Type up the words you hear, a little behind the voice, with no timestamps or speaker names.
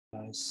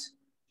Nice.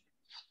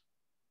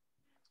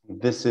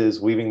 This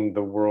is Weaving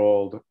the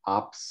World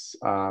Ops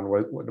on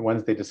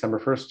Wednesday, December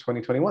 1st,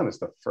 2021. It's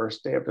the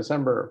first day of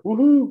December.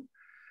 Woohoo!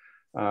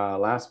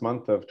 Last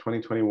month of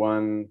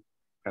 2021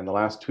 and the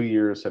last 2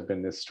 years have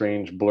been this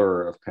strange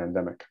blur of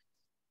pandemic.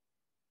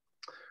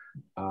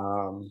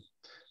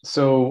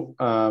 So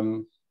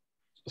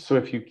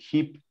if you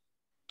keep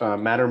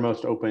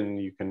Mattermost open,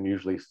 you can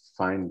usually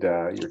find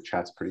your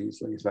chats pretty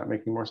easily. Is that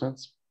making more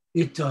sense?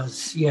 It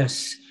does,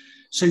 yes.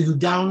 So you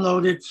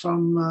download it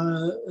from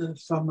a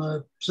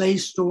Play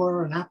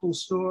Store, an Apple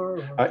Store?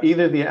 Or?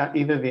 Either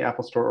the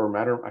Apple Store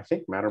or I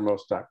think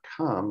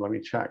Mattermost.com. Let me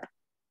check.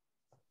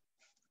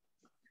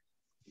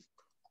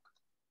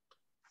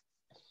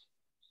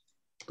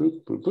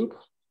 Boop, boop, boop.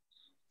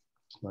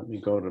 Let me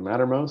go to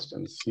Mattermost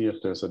and see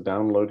if there's a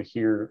download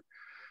here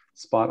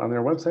spot on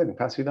their website and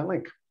pass you that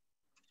link.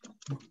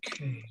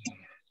 Okay.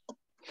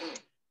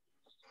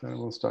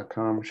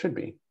 Mattermost.com should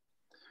be.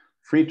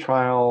 Free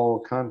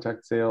trial,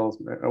 contact sales.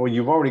 Well,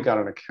 you've already got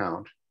an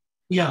account.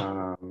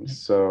 Yeah.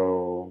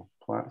 So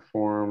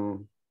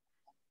platform,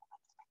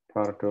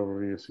 product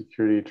overview,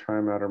 security,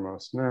 try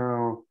Mattermost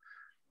now.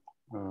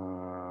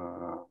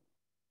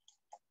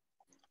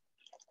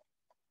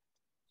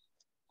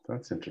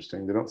 That's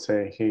interesting. They don't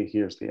say, hey,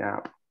 here's the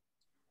app.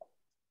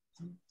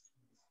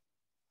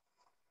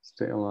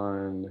 Stay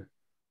aligned.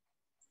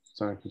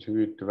 Design,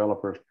 contribute,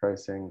 developers,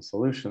 pricing,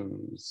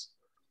 solutions,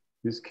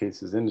 use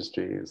cases,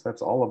 industries.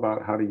 That's all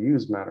about how to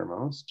use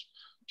Mattermost.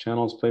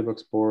 Channels,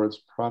 playbooks, boards,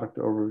 product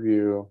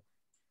overview.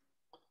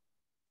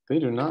 They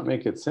do not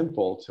make it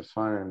simple to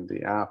find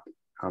the app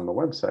on the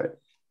website.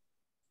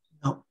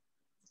 No,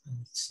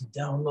 it's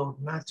download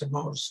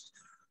Mattermost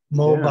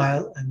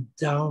mobile and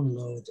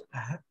download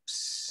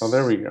apps. Oh,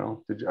 there we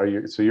go.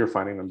 So you're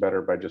finding them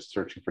better by just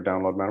searching for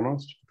download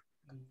Mattermost?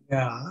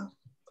 Yeah.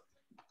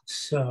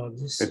 So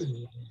this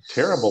is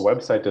terrible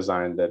website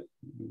design that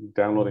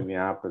downloading the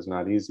app is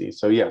not easy.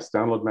 So yes,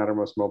 download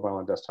Mattermost mobile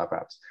and desktop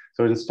apps.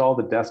 So install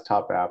the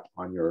desktop app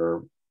on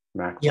your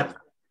MacBook. Yeah.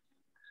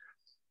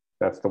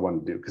 That's the one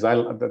to do, because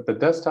the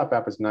desktop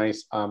app is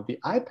nice. The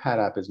iPad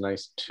app is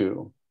nice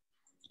too.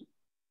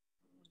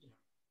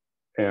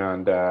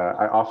 And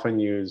I often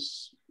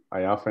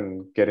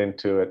get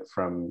into it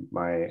from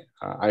my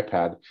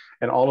iPad,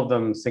 and all of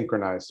them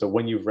synchronize. So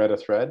when you've read a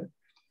thread,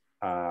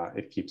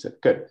 it keeps it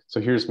good.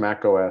 So here's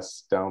Mac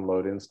OS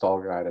download,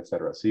 install guide,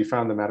 etc. So you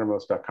found the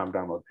Mattermost.com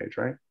download page,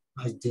 right?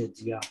 I did,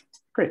 yeah.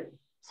 Great.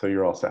 So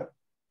you're all set.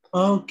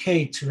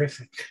 Okay,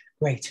 terrific.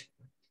 Great.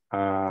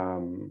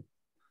 And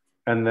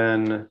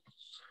then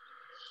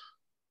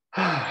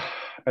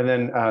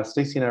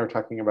Stacy and I were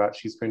talking about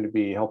she's going to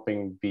be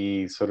helping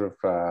be sort of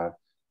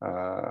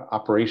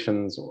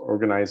operations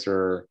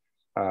organizer,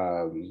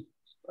 I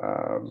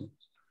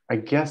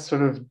guess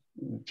sort of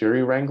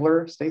Jerry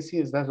Wrangler. Stacy,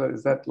 is that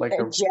like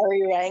a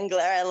Jerry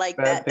Wrangler? I like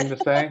that thing to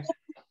say.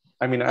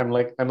 I mean, I'm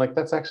like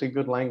that's actually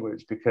good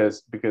language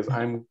because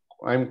I'm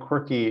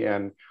quirky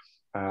and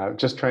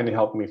just trying to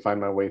help me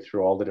find my way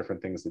through all the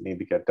different things that need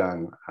to get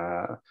done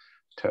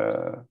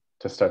to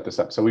start this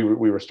up. So we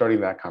were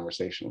starting that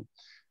conversation,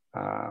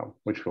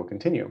 which will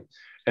continue.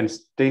 And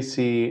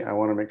Stacy, I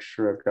want to make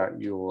sure I've got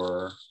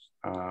your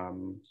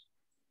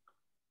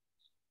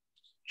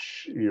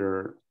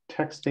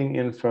texting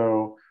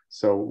info.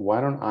 So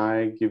why don't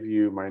I give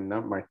you my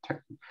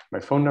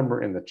phone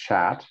number in the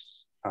chat.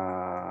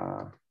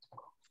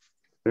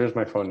 There's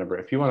my phone number.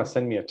 If you want to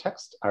send me a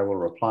text, I will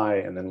reply,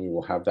 and then we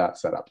will have that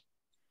set up.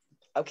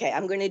 Okay,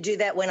 I'm going to do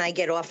that when I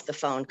get off the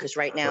phone, because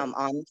right now I'm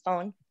on the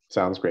phone.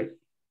 Sounds great.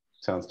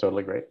 Sounds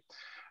totally great.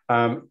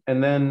 And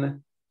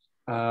then,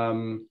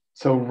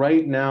 so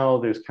right now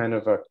there's kind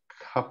of a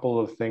couple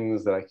of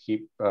things that I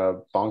keep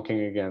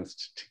bonking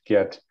against to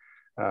get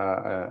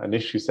an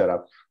issue set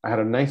up. I had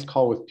a nice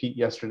call with Pete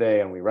yesterday,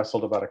 and we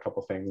wrestled about a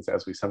couple things,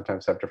 as we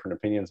sometimes have different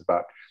opinions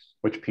about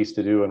which piece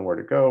to do and where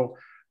to go.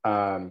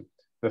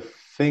 The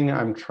thing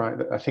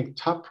I think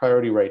top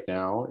priority right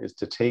now is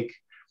to take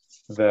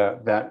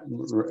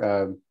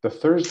the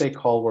Thursday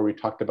call where we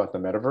talked about the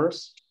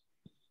metaverse.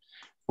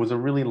 Was a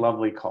really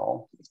lovely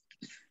call.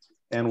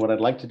 And what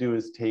I'd like to do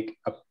is take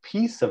a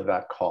piece of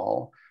that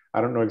call. I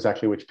don't know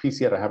exactly which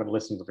piece yet. I haven't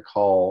listened to the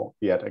call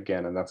yet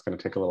again, and that's going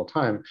to take a little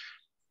time.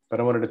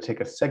 But I wanted to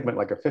take a segment,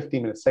 like a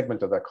 15-minute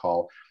segment of that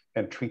call,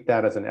 and treat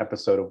that as an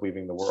episode of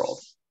Weaving the World.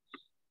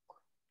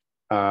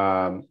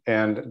 And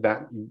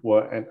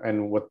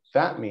what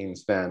that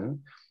means then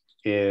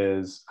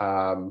is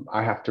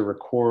I have to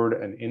record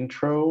an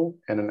intro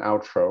and an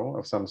outro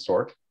of some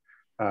sort,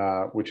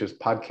 which is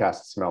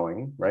podcast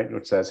smelling, right?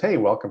 Which says, hey,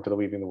 welcome to the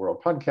Weaving the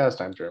World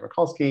podcast. I'm Jerry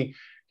Mikulski.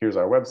 Here's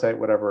our website,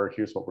 whatever.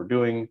 Here's what we're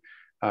doing.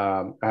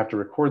 I have to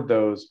record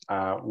those.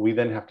 We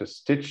then have to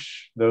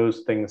stitch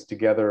those things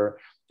together.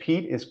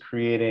 Pete is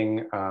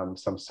creating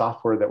some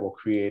software that will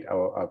create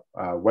a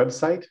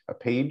website, a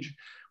page,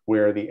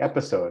 where the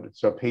episode,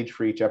 so a page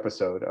for each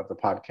episode of the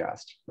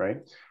podcast, right?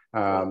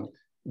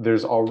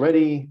 There's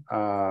already,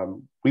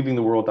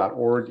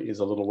 weavingtheworld.org is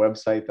a little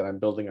website that I'm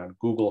building on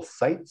Google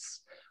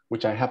Sites,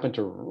 which I happen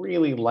to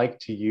really like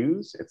to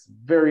use. It's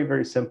very,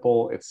 very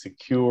simple. It's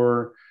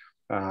secure.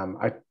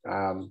 I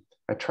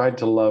tried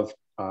to love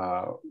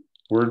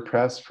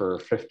WordPress for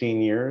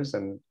 15 years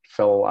and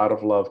fell out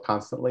of love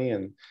constantly.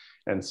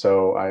 And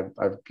so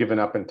I've given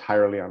up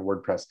entirely on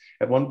WordPress.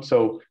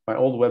 So my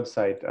old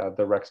website,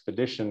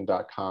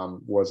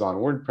 therexpedition.com, was on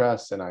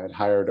WordPress, and I had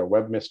hired a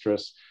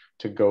webmistress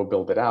to go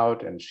build it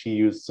out. And she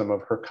used some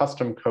of her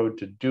custom code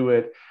to do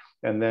it.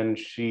 And then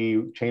she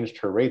changed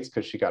her rates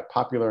because she got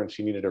popular and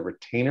she needed a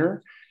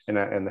retainer. And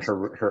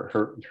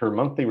her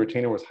monthly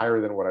retainer was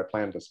higher than what I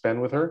planned to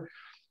spend with her.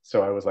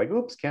 So I was like,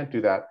 oops, can't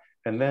do that.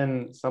 And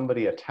then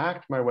somebody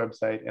attacked my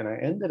website, and I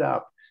ended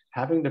up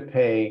having to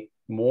pay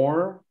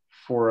more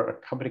for a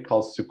company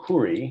called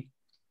Sucuri,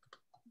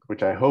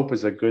 which I hope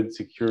is a good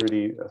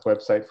security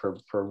website for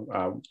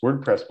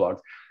WordPress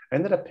blogs. I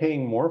ended up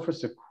paying more for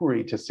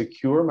Sucuri to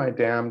secure my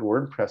damned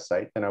WordPress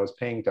site than I was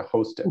paying to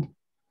host it.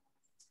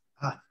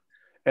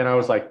 And I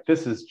was like,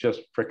 this is just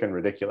freaking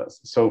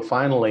ridiculous. So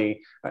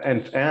finally,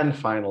 and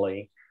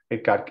finally,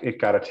 it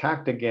got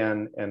attacked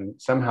again, and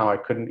somehow I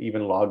couldn't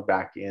even log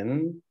back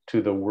in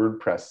to the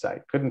WordPress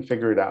site. Couldn't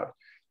figure it out.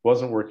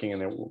 Wasn't working,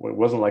 and it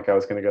wasn't like I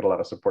was going to get a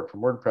lot of support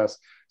from WordPress.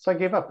 So I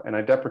gave up and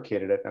I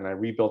deprecated it, and I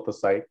rebuilt the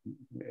site.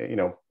 You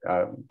know,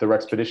 the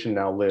Rexpedition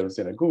now lives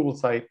in a Google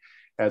site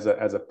as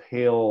a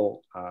pale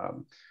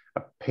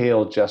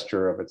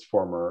gesture of its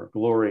former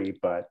glory,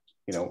 but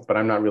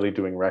I'm not really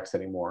doing Rex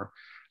anymore,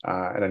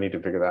 and I need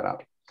to figure that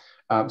out.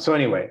 So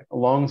anyway, a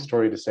long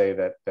story to say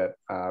that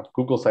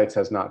Google Sites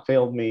has not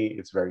failed me.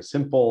 It's very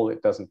simple.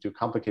 It doesn't do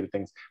complicated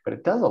things, but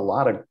it does a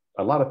lot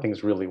of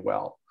things really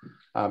well,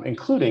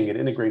 including it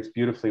integrates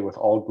beautifully with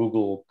all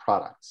Google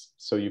products.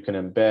 So you can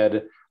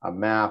embed a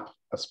map,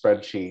 a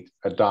spreadsheet,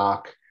 a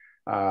doc,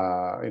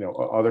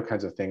 other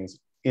kinds of things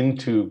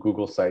into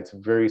Google Sites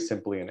very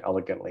simply and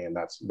elegantly, and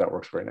that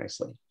works very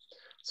nicely.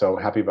 So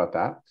happy about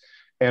that.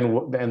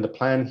 And the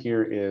plan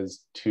here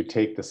is to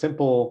take the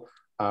simple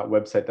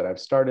website that I've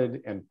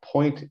started and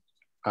point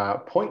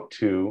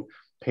to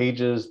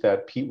pages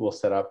that Pete will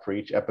set up for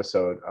each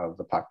episode of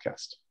the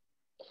podcast,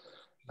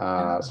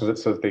 so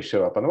that they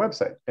show up on the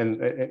website.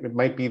 And it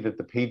might be that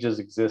the pages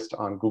exist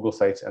on Google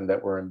Sites and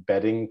that we're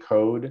embedding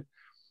code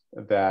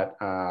that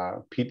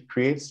Pete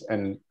creates.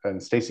 And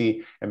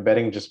Stacy,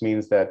 embedding just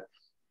means that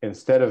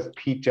instead of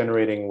Pete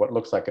generating what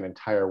looks like an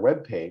entire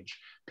web page,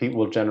 Pete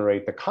will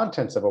generate the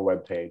contents of a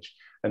web page,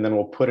 and then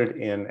we'll put it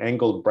in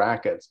angled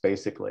brackets,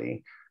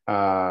 basically.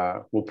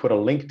 We'll put a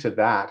link to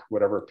that,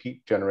 whatever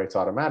Pete generates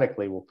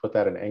automatically, we'll put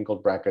that in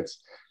angled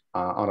brackets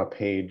on a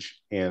page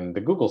in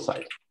the Google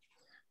site.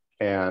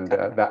 And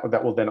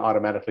that will then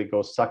automatically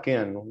go suck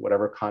in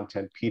whatever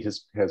content Pete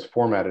has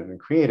formatted and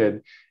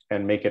created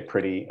and make it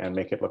pretty and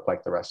make it look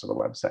like the rest of the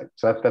website.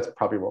 So that's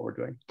probably what we're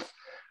doing.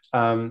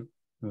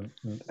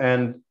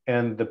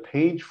 And the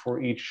page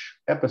for each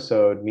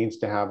episode needs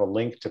to have a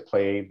link to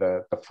play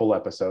the full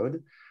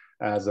episode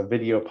as a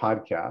video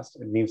podcast.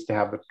 It needs to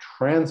have the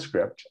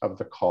transcript of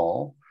the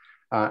call.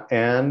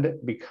 And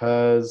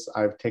because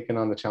I've taken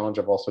on the challenge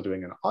of also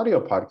doing an audio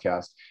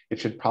podcast, it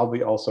should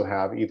probably also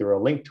have either a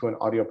link to an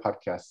audio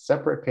podcast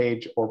separate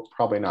page, or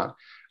probably not,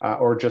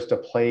 or just a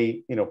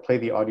play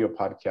the audio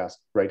podcast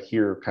right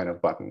here kind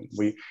of button.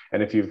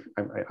 And if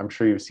I'm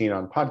sure you've seen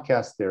on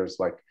podcasts, there's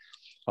like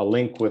a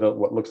link with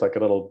what looks like a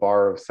little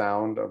bar of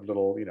sound of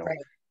little,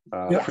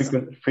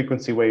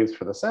 frequency waves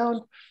for the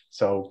sound.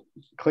 So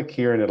click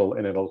here and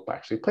it'll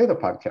actually play the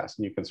podcast,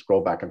 and you can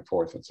scroll back and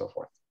forth and so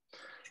forth.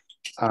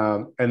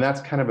 And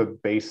that's kind of a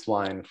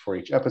baseline for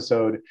each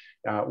episode.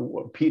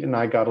 Pete and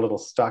I got a little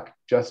stuck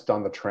just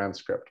on the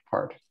transcript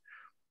part.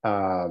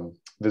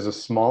 There's a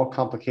small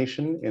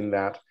complication in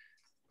that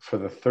for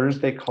the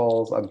Thursday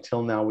calls,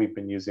 until now, we've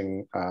been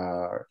using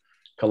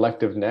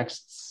Collective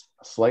Next's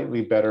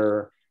slightly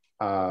better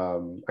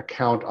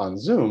account on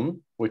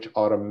Zoom, which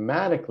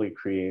automatically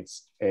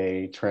creates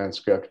a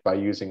transcript by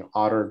using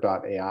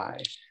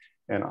otter.ai.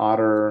 And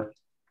Otter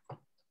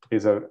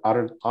is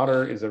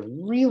a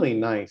really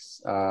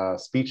nice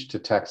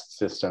speech-to-text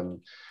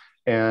system.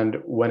 And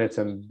when it's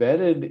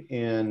embedded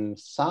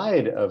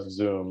inside of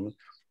Zoom,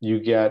 you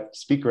get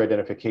speaker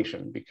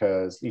identification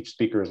because each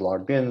speaker is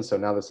logged in. So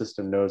now the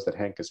system knows that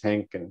Hank is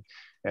Hank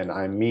and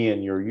I'm me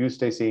and you're you,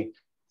 Stacy.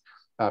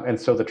 And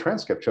so the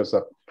transcript shows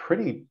up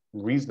pretty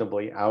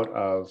reasonably out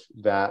of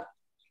that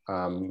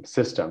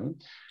system.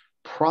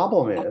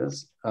 Problem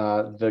is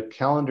the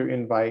calendar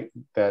invite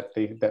that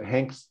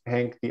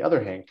Hank, the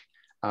other Hank,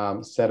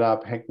 set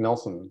up, Hank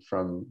Nelson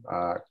from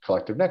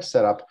Collective Next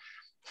set up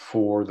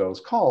for those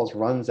calls,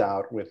 runs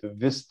out with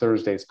this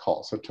Thursday's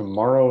call. So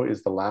tomorrow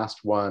is the last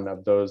one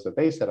of those that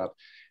they set up.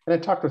 And I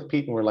talked with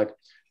Pete and we're like,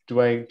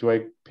 do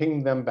I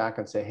ping them back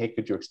and say, hey,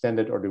 could you extend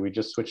it? Or do we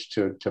just switch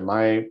to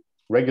my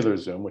regular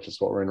Zoom, which is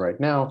what we're in right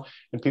now?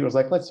 And Pete was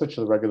like, let's switch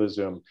to the regular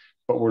Zoom,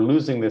 but we're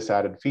losing this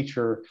added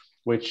feature,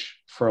 which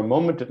for a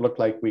moment, it looked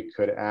like we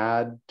could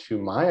add to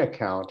my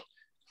account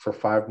for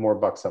 $5 more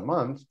a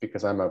month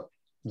because I'm a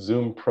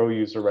Zoom Pro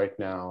user right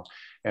now.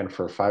 And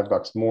for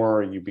 $5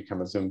 more, you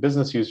become a Zoom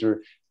business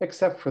user,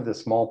 except for the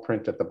small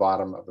print at the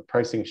bottom of the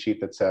pricing sheet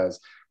that says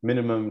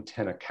minimum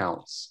 10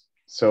 accounts.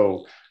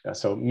 So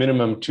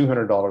minimum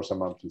 $200 a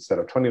month instead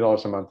of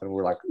 $20 a month. And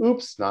we're like,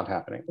 oops, not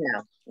happening.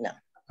 No.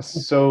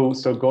 So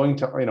going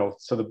to,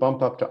 so the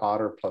bump up to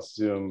Otter plus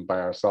Zoom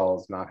by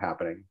ourselves, not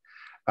happening.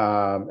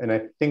 And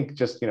I think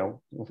just,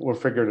 we'll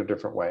figure it a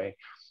different way.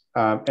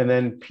 And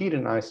then Pete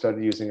and I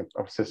started using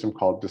a system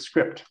called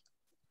Descript,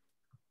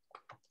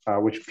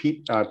 which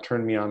Pete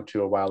turned me on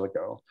to a while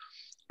ago.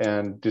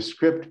 And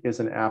Descript is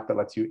an app that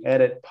lets you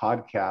edit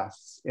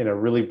podcasts in a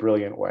really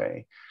brilliant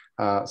way.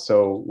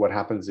 So what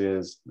happens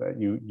is that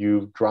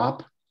you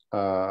drop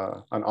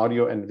an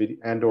audio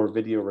and or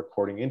video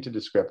recording into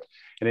Descript,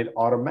 and it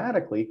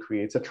automatically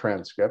creates a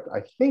transcript,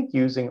 I think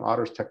using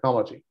Otter's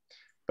technology,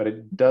 but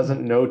it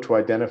doesn't know to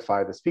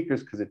identify the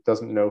speakers because it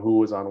doesn't know who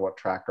was on what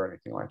track or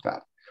anything like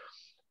that.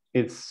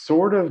 It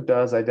sort of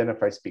does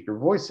identify speaker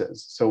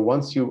voices. So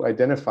once you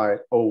identify,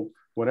 oh,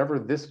 whenever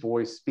this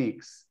voice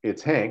speaks,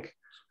 it's Hank,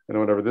 and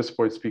whenever this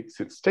voice speaks,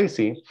 it's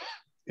Stacy,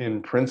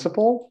 in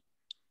principle,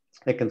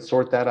 it can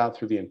sort that out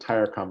through the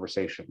entire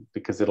conversation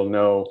because it'll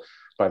know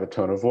by the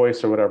tone of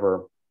voice or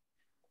whatever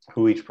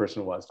who each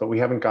person was, but we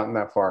haven't gotten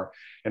that far.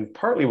 And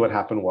partly what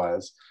happened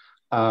was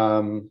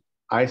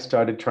I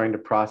started trying to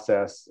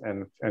process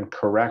and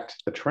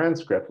correct the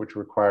transcript, which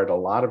required a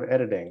lot of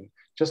editing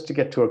just to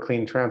get to a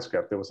clean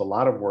transcript. There was a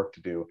lot of work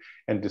to do,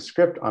 and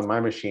Descript on my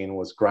machine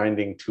was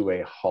grinding to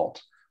a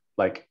halt.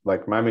 Like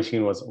my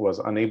machine was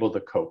unable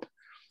to cope,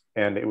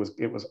 and it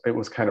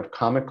was kind of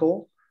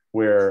comical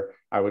where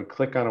I would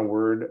click on a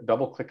word,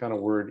 double click on a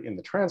word in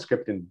the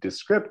transcript in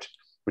Descript,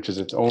 which is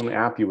its own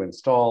app you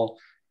install,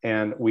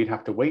 and we'd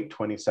have to wait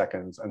 20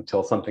 seconds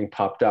until something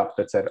popped up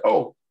that said,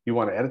 oh, you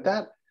want to edit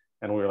that?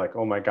 And we were like,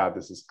 oh my God,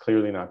 this is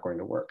clearly not going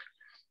to work.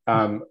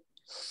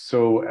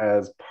 So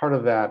as part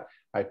of that,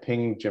 I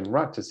pinged Jim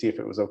Rutt to see if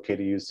it was okay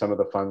to use some of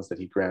the funds that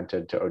he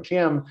granted to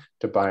OGM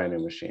to buy a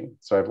new machine.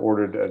 So I've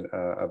ordered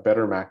a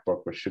better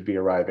MacBook, which should be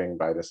arriving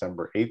by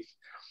December 8th,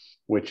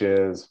 which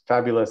is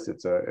fabulous.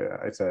 It's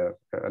a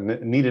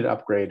needed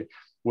upgrade,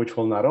 which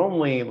will not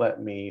only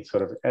let me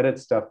sort of edit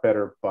stuff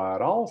better,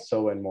 but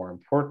also, and more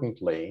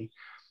importantly,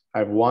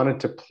 I've wanted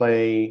to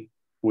play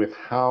with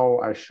how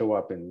I show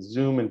up in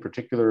Zoom in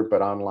particular,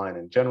 but online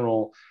in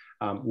general,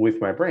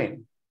 with my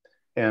brain.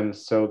 And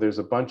so there's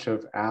a bunch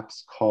of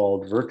apps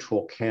called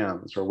virtual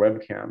cams or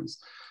webcams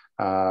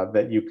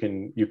that you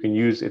can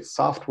use. It's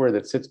software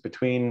that sits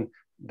between,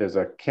 there's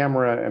a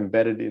camera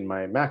embedded in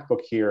my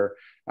MacBook here,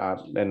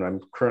 and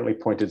I'm currently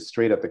pointed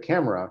straight at the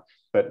camera.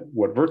 But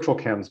what virtual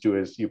cams do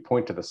is you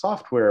point to the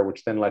software,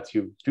 which then lets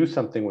you do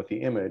something with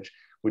the image,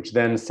 which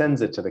then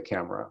sends it to the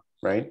camera,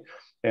 right?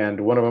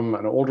 And one of them,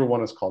 an older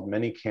one, is called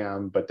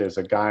ManyCam, but there's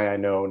a guy I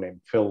know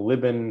named Phil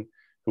Libin,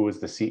 who was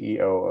the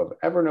CEO of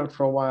Evernote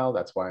for a while.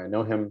 That's why I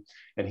know him.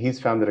 And he's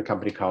founded a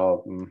company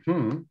called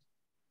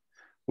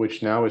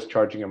which now is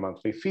charging a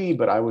monthly fee,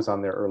 but I was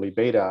on their early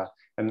beta.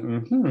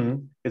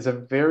 And is a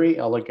very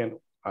elegant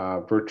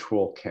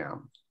virtual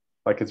cam.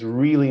 Like, it's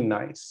really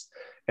nice.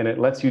 And it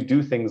lets you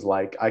do things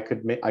like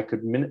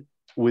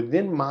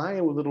within my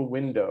little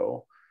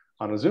window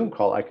on a Zoom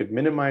call, I could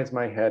minimize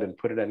my head and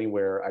put it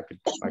anywhere.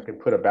 I could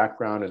put a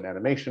background and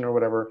animation or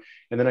whatever,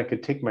 and then I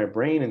could take my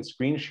brain and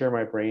screen share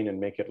my brain and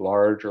make it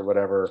large or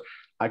whatever.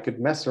 I could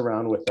mess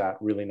around with that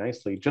really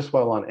nicely just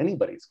while on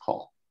anybody's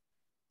call,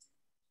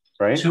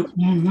 right? So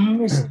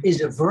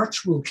is a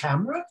virtual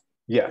camera?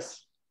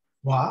 Yes.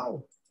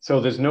 Wow.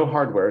 So there's no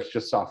hardware, it's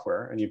just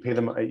software, and you pay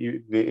them,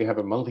 they have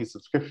a monthly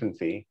subscription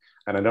fee,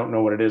 and I don't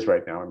know what it is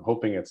right now. I'm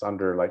hoping it's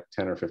under like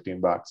 10 or 15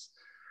 bucks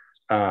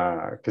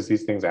because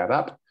these things add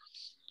up.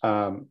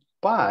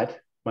 But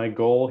my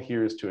goal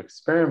here is to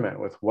experiment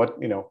with what,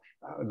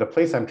 the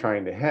place I'm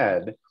trying to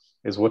head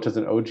is, what does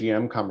an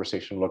OGM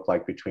conversation look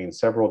like between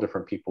several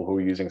different people who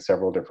are using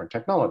several different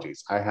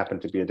technologies? I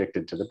happen to be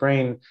addicted to the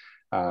brain.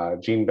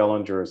 Gene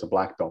Bellinger is a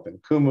black belt in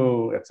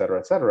Kumu, et cetera,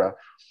 et cetera.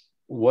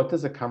 What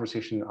does a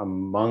conversation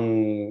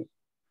among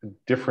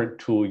different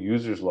tool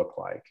users look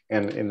like?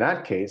 And in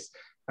that case,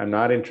 I'm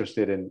not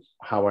interested in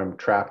how I'm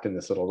trapped in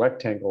this little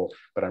rectangle,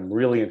 but I'm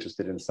really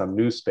interested in some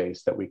new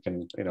space that we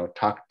can,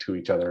 talk to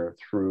each other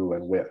through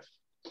and with.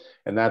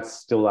 And that's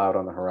still out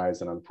on the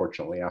horizon,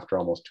 unfortunately, after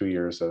almost 2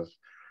 years of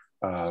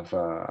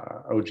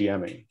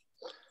OGMing.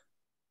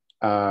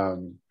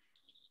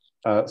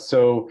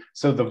 So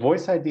the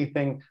voice ID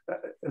thing,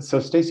 so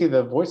Stacy,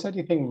 the voice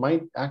ID thing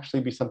might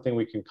actually be something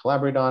we can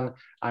collaborate on.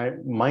 I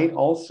might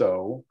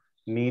also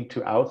need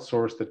to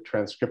outsource the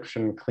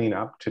transcription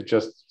cleanup to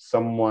just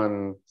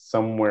someone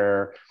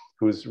somewhere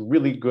who's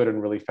really good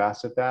and really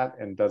fast at that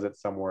and does it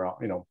somewhere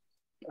else,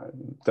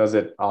 does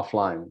it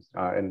offline,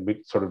 and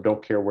we sort of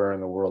don't care where in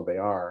the world they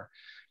are.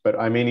 But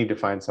I may need to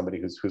find somebody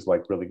who's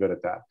like really good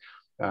at that.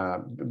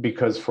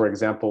 Because, for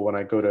example, when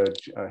I go to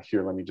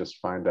here, let me just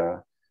find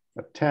a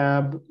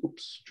tab.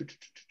 Oops.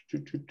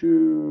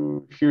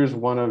 Here's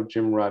one of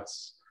Jim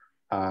Rutt's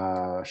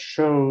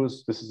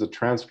shows. This is a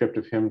transcript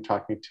of him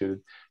talking to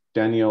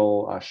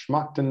Daniel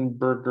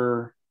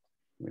Schmachtenberger,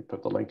 Let me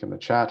put the link in the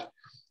chat.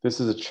 This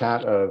is a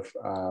chat of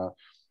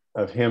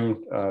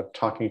him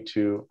talking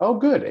to, oh,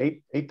 good,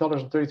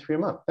 $8.33 a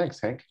month. Thanks,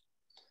 Hank.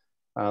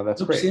 That's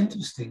Looks great.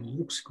 interesting.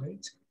 Looks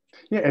great.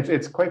 Yeah,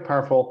 it's quite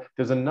powerful.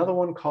 There's another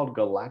one called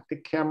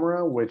Galactic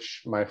Camera,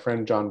 which my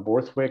friend John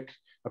Borthwick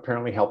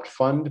apparently helped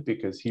fund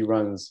because he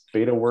runs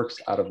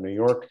BetaWorks out of New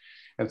York.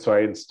 And so I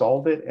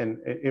installed it, and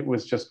it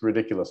was just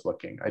ridiculous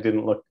looking. I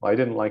didn't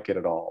like it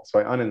at all. So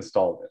I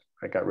uninstalled it.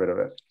 I got rid of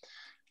it.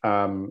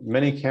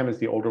 Manycam is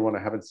the older one. I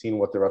haven't seen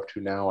what they're up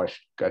to now.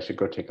 I should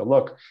go take a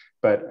look.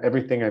 But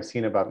everything I've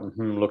seen about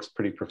looks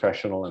pretty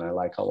professional, and I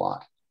like a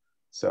lot.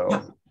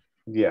 So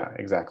yeah,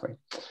 exactly.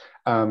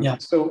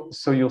 So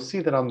you'll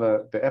see that on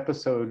the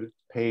episode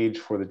page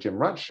for the Jim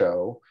Rutt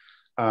Show,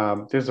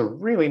 there's a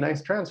really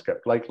nice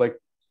transcript. Like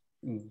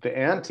the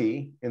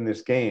ante in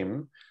this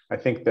game, I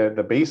think that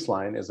the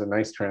baseline is a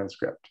nice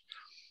transcript.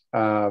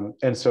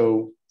 And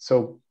so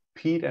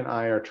Pete and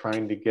I are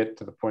trying to get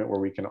to the point where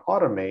we can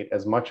automate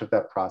as much of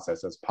that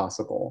process as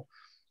possible,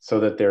 so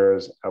that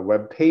there's a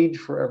web page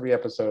for every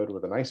episode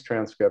with a nice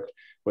transcript,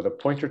 with a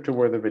pointer to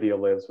where the video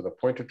lives, with a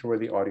pointer to where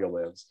the audio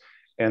lives.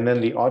 And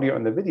then the audio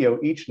and the video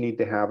each need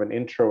to have an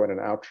intro and an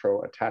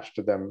outro attached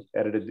to them,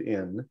 edited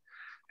in.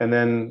 And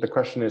then the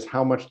question is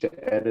how much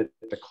to edit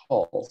the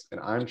calls. And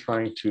I'm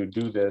trying to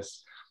do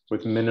this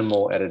with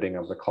minimal editing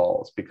of the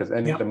calls, because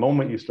the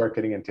moment you start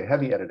getting into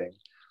heavy editing,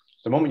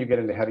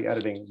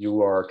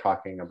 you are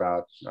talking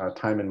about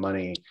time and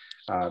money,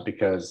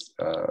 because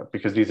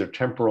these are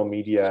temporal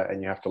media,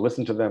 and you have to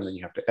listen to them, then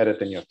you have to edit,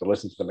 then you have to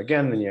listen to them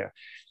again,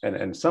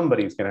 and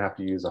somebody's going to have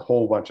to use a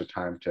whole bunch of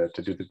time to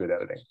do the good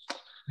editing.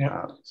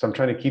 So I'm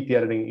trying to keep the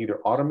editing either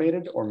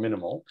automated or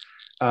minimal.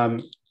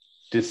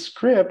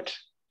 Descript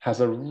has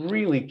a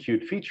really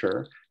cute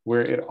feature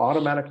where it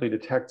automatically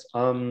detects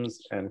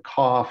ums and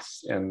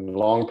coughs and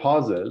long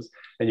pauses,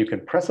 and you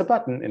can press a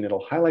button and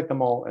it'll highlight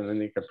them all, and then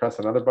you can press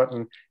another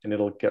button and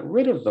it'll get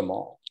rid of them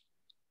all,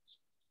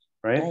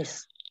 right?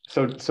 Nice.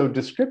 So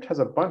Descript has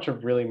a bunch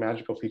of really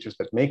magical features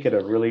that make it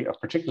a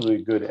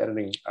particularly good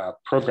editing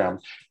program,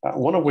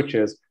 one of which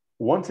is,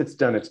 once it's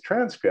done its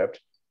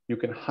transcript, you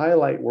can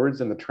highlight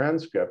words in the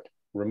transcript,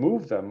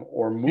 remove them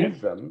or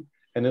move them,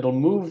 and it'll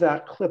move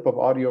that clip of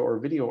audio or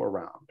video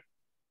around.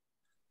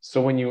 So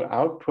when you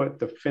output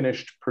the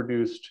finished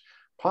produced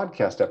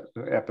podcast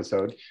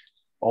episode,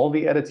 all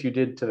the edits you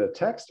did to the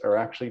text are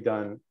actually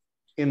done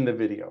in the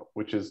video,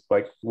 which is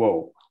like,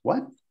 whoa,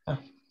 what?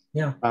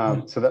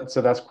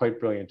 So that's quite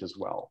brilliant as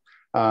well.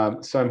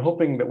 So I'm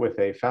hoping that with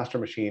a faster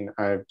machine,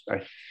 I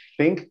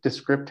think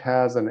Descript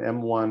has an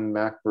M1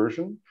 Mac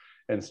version.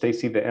 And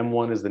Stacy, the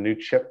M1 is the new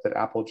chip that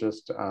Apple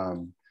just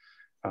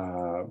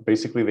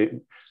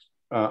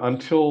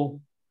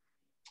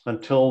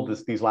until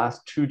these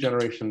last two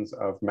generations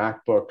of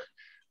MacBook,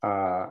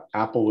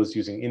 Apple was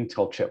using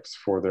Intel chips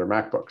for their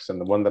MacBooks.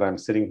 And the one that I'm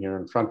sitting here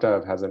in front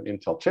of has an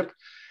Intel chip.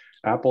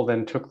 Apple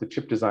then took the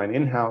chip design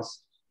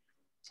in-house,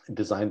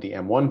 designed the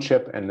M1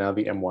 chip, and now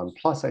the M1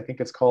 Plus, I think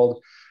it's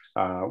called,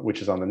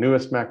 which is on the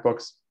newest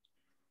MacBooks,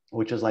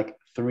 which is like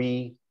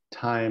 3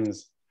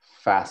 times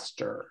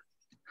faster.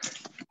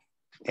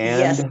 And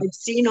yes, I've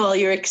seen all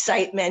your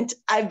excitement.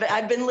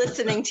 I've been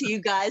listening to you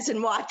guys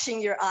and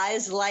watching your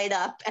eyes light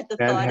up at the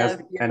thought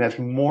of and has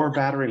more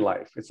battery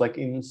life. It's like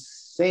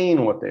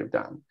insane what they've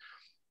done.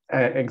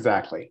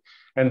 Exactly.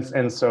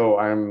 And so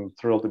I'm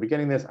thrilled to be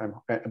getting this.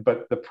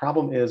 But the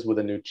problem is, with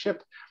a new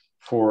chip,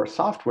 for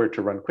software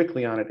to run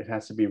quickly on it, it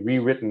has to be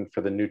rewritten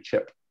for the new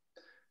chip,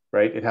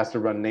 right? It has to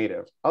run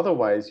native.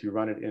 Otherwise, you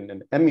run it in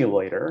an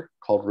emulator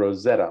called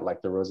Rosetta,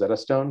 like the Rosetta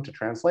Stone to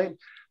translate.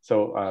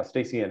 So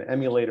Stacy, an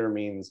emulator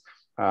means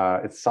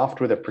it's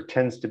software that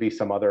pretends to be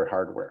some other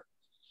hardware,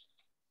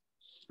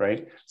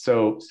 right?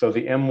 So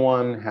the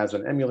M1 has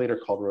an emulator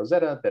called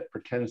Rosetta that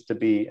pretends to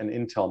be an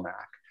Intel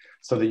Mac,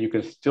 so that you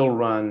can still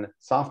run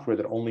software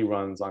that only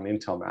runs on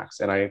Intel Macs.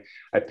 And I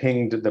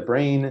pinged the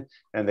brain,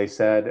 and they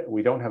said,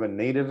 we don't have a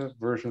native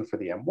version for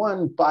the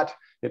M1, but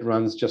it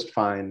runs just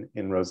fine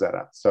in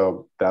Rosetta.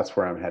 So that's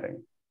where I'm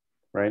heading,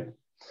 right?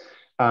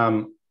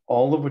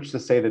 All of which to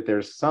say that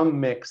there's some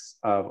mix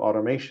of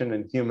automation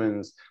and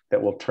humans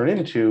that will turn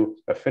into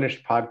a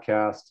finished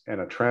podcast and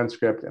a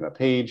transcript and a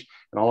page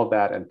and all of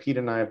that. And Pete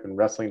and I have been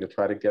wrestling to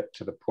try to get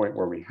to the point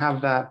where we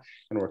have that.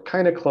 And we're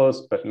kind of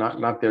close, but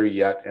not there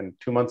yet. And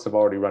 2 months have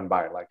already run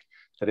by. Like,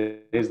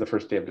 today is the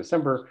first day of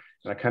December.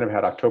 And I kind of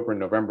had October and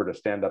November to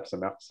stand up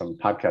some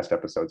podcast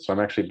episodes. So I'm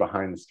actually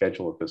behind the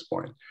schedule at this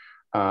point.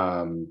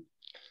 And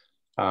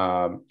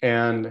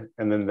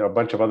then a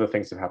bunch of other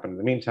things have happened in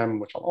the meantime,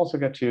 which I'll also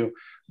get to.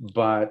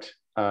 But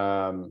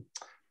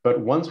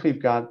once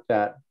we've got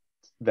that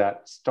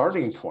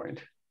starting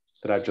point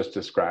that I've just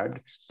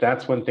described,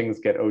 that's when things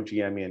get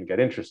OGME and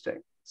get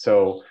interesting.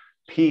 So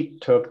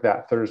Pete took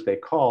that Thursday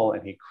call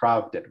and he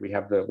craved it. We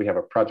have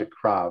a project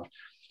Krav,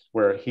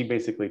 where he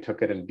basically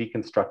took it and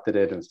deconstructed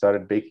it and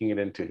started baking it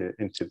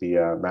into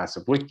the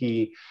massive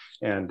wiki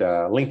and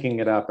linking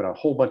it up and a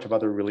whole bunch of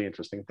other really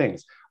interesting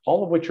things,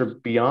 all of which are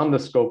beyond the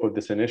scope of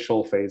this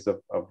initial phase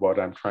of what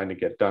I'm trying to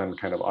get done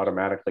kind of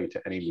automatically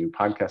to any new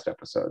podcast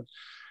episode.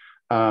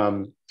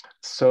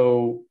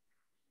 So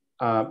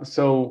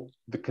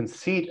the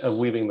conceit of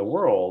Weaving the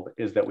World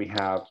is that we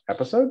have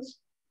episodes,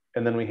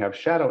 and then we have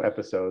shadow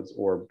episodes,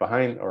 or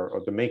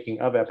the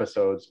making of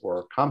episodes,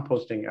 or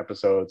composting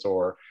episodes,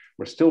 or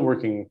we're still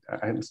working.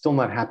 I'm still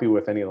not happy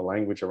with any of the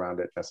language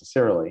around it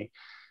necessarily.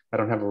 I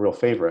don't have a real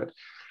favorite.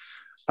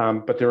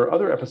 But there are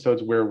other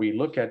episodes where we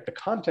look at the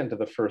content of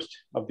the first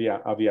of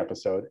the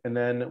episode and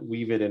then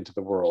weave it into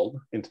the world,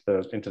 into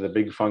the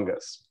big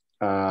fungus.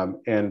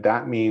 And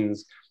that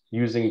means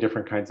using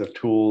different kinds of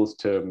tools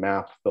to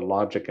map the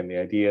logic and the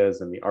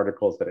ideas and the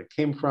articles that it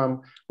came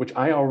from, which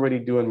I already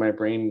do in my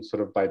brain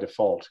sort of by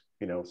default,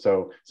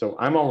 so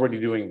I'm already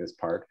doing this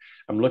part.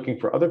 I'm looking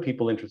for other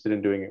people interested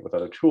in doing it with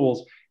other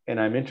tools. And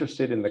I'm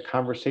interested in the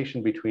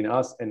conversation between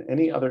us and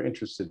any other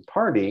interested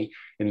party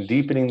in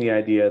deepening the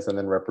ideas and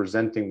then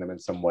representing them in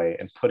some way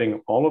and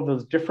putting all of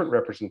those different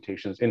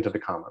representations into the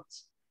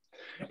comments.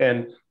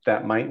 And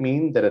that might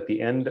mean that at the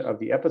end of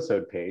the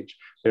episode page,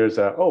 there's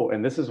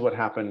and this is what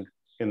happened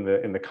in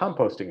the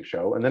composting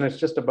show, and then it's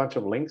just a bunch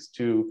of links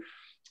to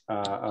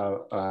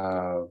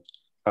a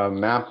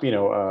map,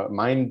 a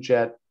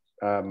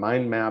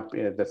mind map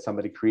that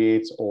somebody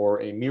creates,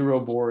 or a Miro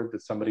board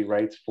that somebody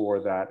writes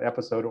for that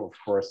episode or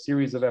for a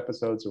series of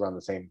episodes around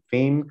the same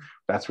theme.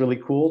 That's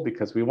really cool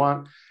because we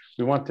want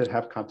to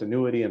have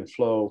continuity and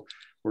flow.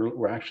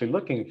 We're actually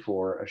looking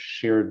for a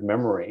shared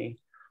memory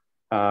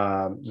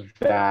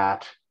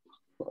that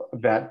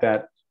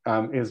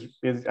is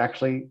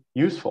actually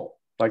useful.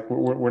 Like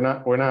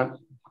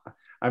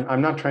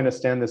I'm not trying to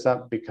stand this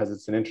up because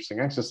it's an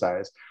interesting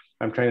exercise.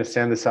 I'm trying to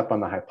stand this up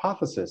on the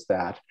hypothesis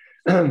that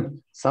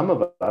some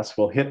of us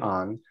will hit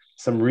on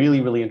some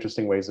really, really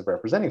interesting ways of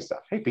representing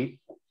stuff. Hey, Pete.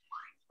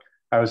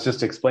 I was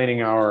just explaining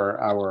you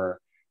are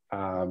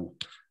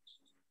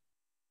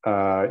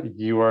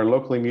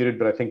locally muted,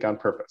 but I think on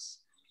purpose.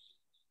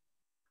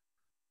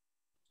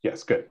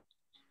 Yes, good.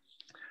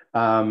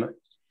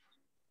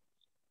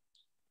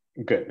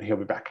 Good, he'll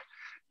be back.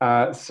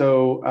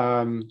 So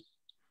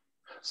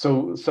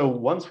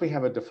once we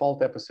have a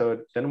default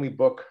episode, then we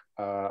book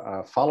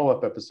a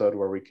follow-up episode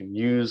where we can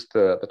use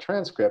the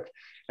transcript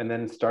and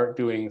then start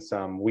doing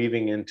some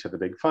weaving into the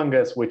big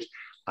fungus, which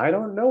I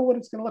don't know what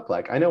it's going to look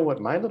like. I know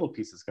what my little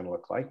piece is going to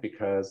look like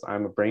because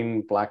I'm a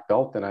brain black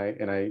belt, and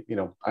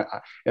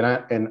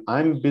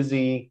I'm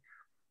busy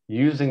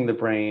using the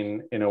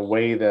brain in a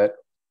way that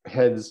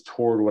heads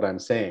toward what I'm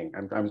saying.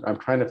 I'm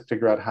trying to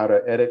figure out how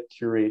to edit,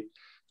 curate,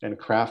 and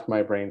craft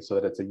my brain so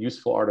that it's a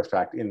useful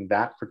artifact in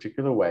that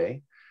particular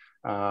way,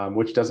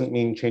 which doesn't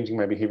mean changing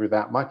my behavior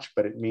that much,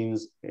 but it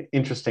means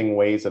interesting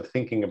ways of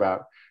thinking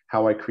about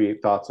how I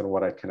create thoughts and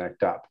what I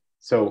connect up.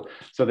 So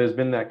there's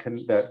been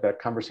that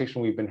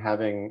conversation we've been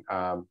having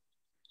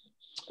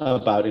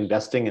about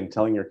investing and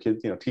telling your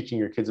kids, teaching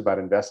your kids about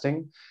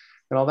investing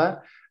and all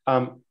that.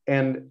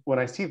 And when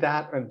I see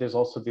that, and there's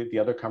also the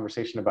other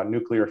conversation about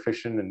nuclear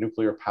fission and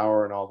nuclear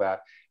power and all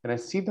that, and I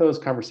see those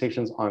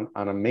conversations on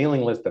a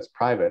mailing list that's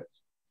private,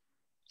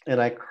 and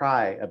I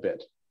cry a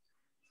bit.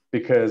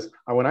 Because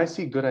when I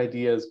see good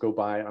ideas go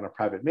by on a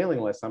private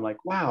mailing list, I'm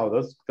like, wow,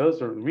 those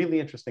are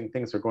really interesting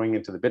things that are going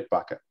into the bit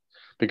bucket,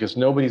 because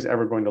nobody's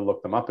ever going to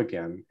look them up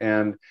again.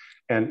 And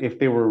if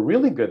they were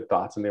really good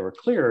thoughts and they were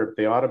clear,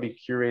 they ought to be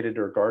curated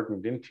or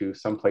gardened into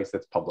someplace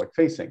that's public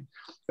facing,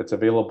 that's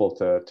available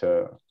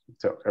to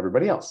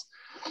everybody else.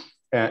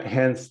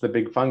 Hence the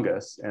big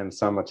fungus and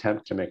some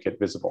attempt to make it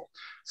visible.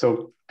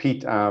 So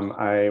Pete,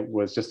 I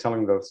was just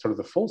telling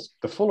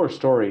the fuller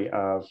story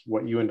of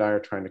what you and I are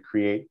trying to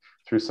create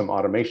through some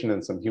automation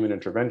and some human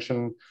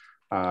intervention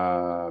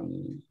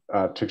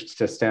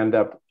to stand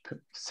up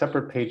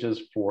separate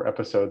pages for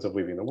episodes of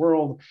Weaving the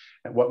World.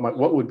 And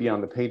what would be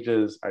on the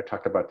pages. I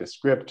talked about the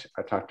script.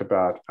 I talked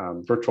about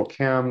virtual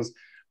cams.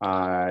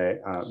 I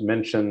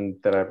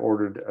mentioned that I've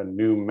ordered a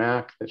new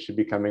Mac that should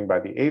be coming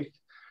by the 8th.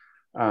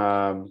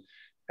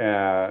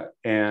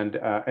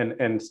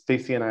 And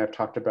Stacy and I have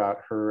talked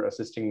about her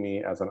assisting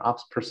me as an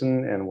ops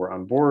person, and we're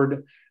on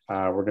board.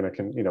 We're going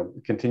to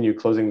continue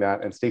closing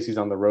that. And Stacy's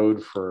on the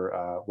road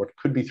for what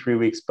could be 3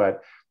 weeks,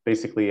 but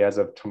basically as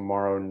of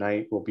tomorrow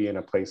night, we'll be in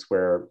a place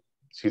where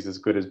she's as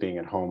good as being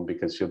at home,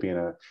 because she'll be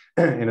in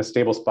a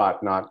stable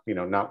spot, not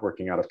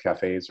working out of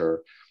cafes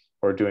or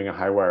doing a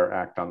high wire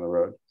act on the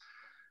road.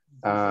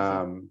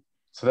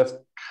 So that's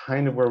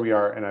kind of where we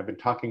are. And I've been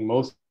talking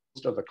most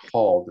of the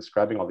call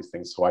describing all these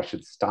things, so I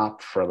should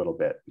stop for a little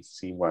bit and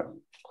see what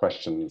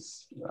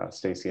questions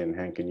Stacy and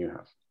Hank and you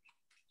have.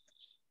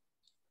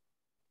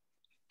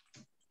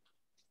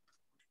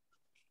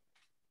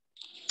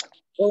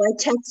 Well, I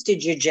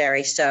texted you,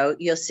 Jerry, so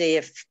you'll see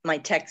if my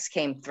text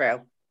came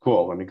through.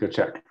 Cool, let me go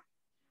check.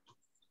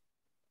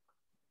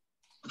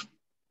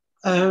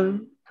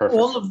 Perfect.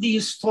 All of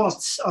these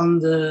thoughts on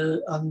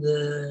the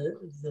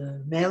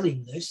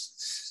mailing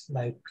lists,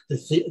 like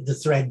the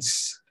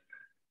threads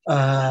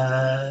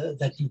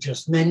that you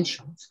just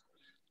mentioned,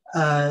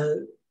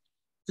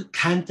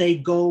 can't they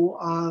go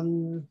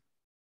on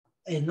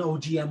an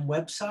OGM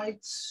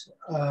website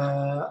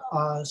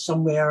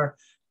somewhere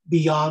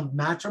beyond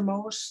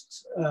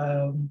Mattermost?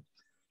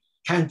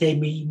 Can't they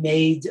be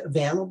made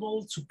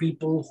available to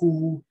people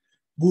who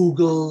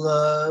Google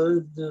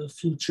the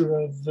future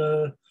of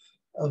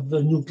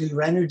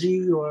nuclear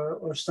energy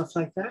or stuff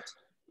like that?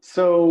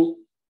 So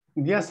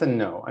yes and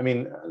no. I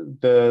mean,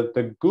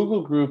 the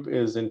Google group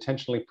is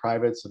intentionally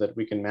private so that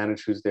we can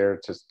manage who's there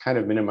to kind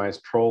of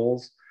minimize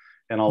trolls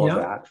and all of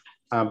that.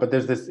 But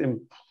there's this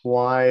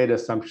implied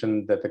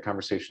assumption that the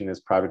conversation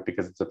is private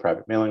because it's a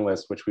private mailing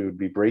list, which we would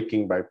be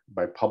breaking by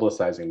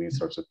publicizing these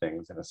sorts of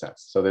things in a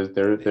sense. So there's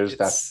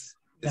that.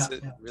 Is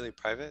it really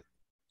private,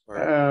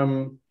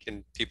 or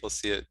can people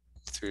see it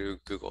through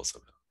Google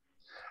somehow?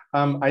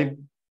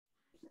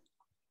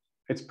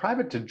 It's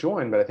private to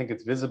join, but I think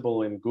it's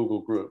visible in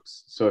Google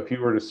Groups. So if you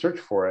were to search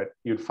for it,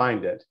 you'd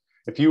find it.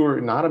 If you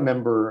were not a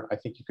member, I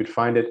think you could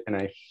find it. And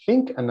I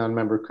think a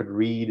non-member could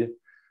read.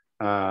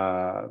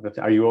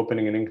 Are you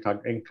opening an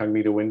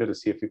incognito window to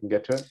see if you can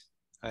get to it?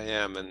 I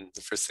am. And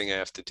the first thing I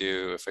have to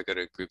do if I go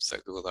to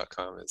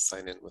groups.google.com is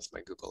sign in with my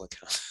Google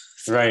account.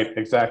 Right,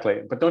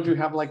 exactly. But don't you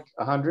have like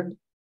 100?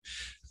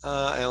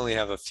 I only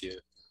have a few.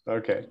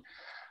 Okay.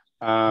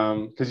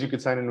 Because you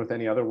could sign in with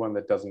any other one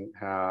that that's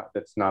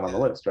not on the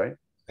list, right?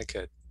 I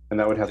could. And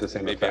that would have the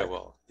same maybe effect. I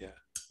will, yeah.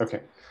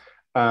 Okay.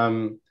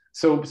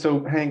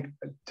 So Hank,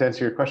 to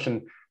answer your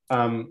question,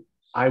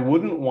 I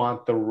wouldn't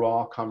want the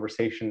raw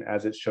conversation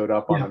as it showed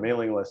up on a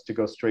mailing list to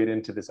go straight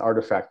into this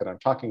artifact that I'm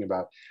talking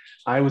about.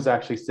 I was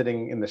actually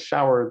sitting in the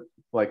shower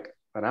like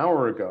an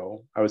hour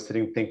ago. I was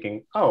sitting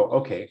thinking, oh,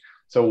 okay.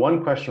 So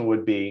one question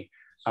would be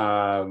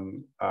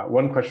an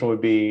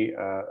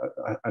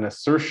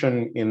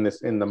assertion in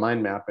the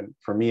mind map. And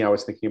for me, I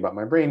was thinking about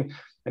my brain.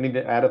 I need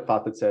to add a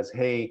thought that says,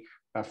 hey,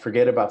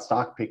 forget about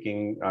stock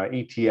picking.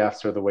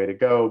 ETFs are the way to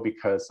go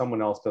because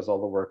someone else does all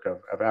the work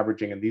of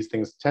averaging, and these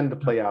things tend to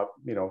play out,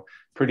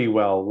 pretty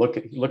well. Look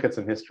at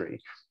some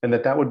history, and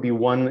that would be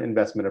one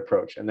investment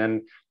approach. And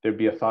then there'd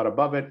be a thought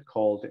above it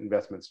called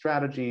investment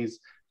strategies.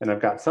 And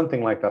I've got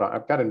something like that.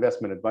 I've got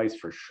investment advice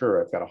for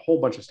sure. I've got a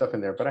whole bunch of stuff in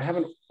there, but I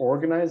haven't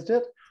organized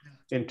it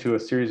into a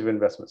series of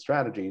investment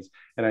strategies.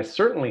 And I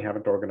certainly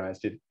haven't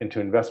organized it into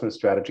investment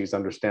strategies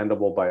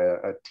understandable by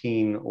a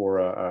teen or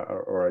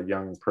a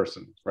young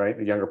person, right?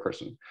 A younger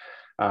person,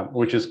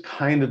 which is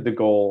kind of the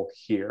goal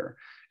here.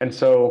 And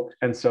so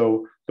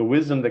the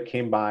wisdom that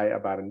came by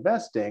about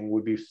investing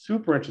would be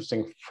super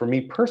interesting for me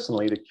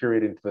personally to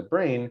curate into the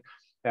brain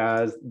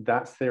as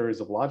that series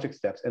of logic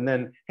steps. And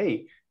then,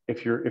 hey,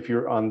 if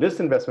you're on this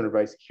investment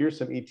advice, here's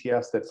some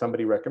ETFs that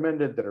somebody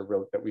recommended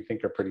that we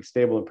think are pretty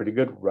stable and pretty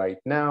good right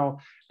now,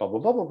 blah, blah,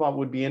 blah, blah, blah,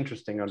 would be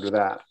interesting under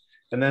that.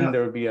 And then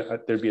there'd be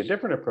a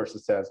different approach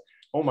that says,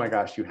 oh my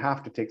gosh, you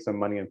have to take some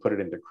money and put it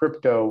into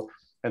crypto.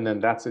 And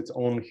then that's its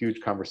own huge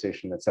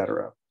conversation, et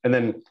cetera. And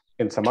then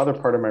in some other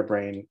part of my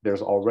brain,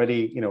 there's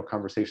already,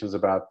 conversations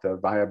about the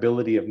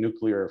viability of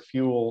nuclear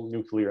fuel,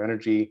 nuclear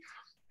energy,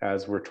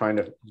 as we're trying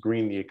to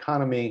green the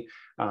economy.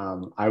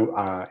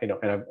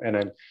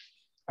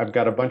 I've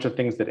got a bunch of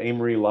things that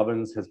Amory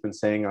Lovins has been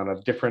saying on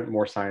a different,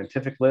 more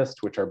scientific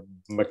list, which are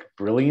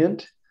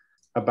brilliant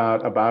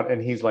about,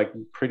 and he's like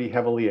pretty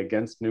heavily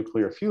against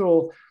nuclear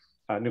fuel,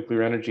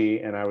 nuclear energy.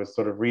 And I was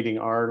sort of reading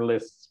our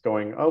lists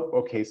going, oh,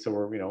 okay, so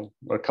we're,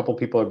 a couple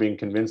people are being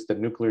convinced that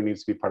nuclear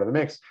needs to be part of the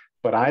mix,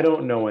 but I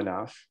don't know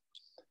enough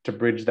to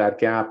bridge that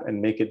gap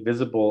and make it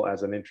visible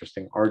as an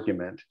interesting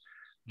argument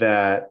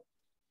that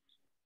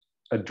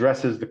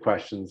addresses the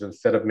questions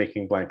instead of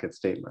making blanket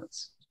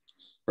statements,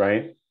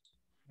 right?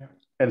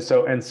 And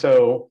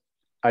so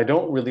I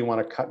don't really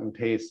want to cut and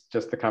paste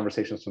just the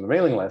conversations from the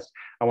mailing list.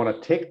 I want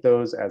to take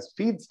those as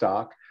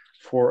feedstock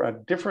for a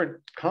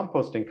different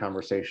composting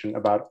conversation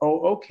about, oh,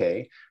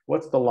 okay,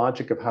 what's the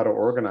logic of how to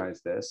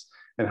organize this?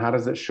 And how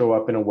does it show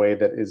up in a way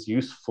that is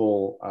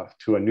useful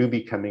to a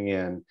newbie coming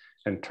in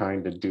and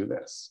trying to do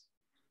this?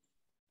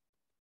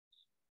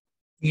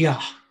 Yeah,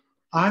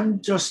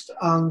 I'm just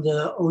on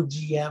the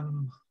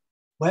OGM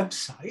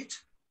website,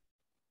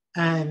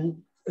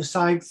 and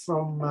aside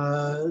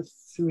from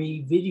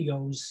 3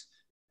 videos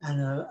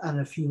and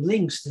a few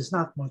links, there's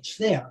not much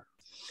there.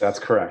 That's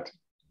correct.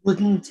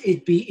 Wouldn't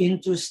it be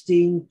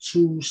interesting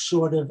to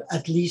sort of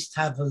at least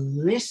have a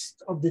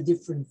list of the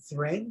different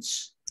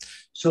threads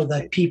so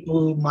that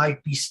people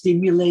might be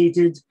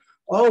stimulated?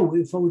 Oh,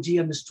 if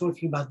OGM is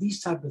talking about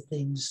these type of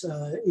things,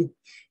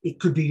 it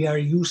could be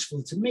very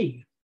useful to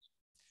me.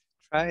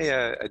 Try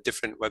a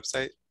different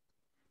website,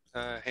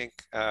 Hank,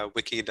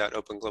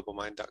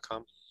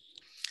 wiki.openglobalmind.com.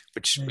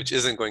 Which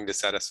isn't going to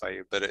satisfy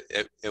you, but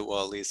it will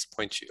at least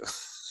point you.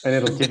 And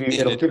it'll give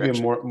you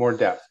more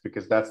depth,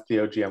 because that's the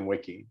OGM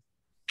wiki.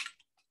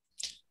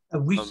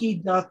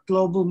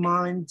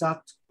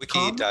 Wiki.globalmind.com.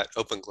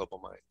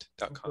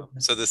 Wiki.openglobalmind.com.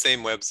 So the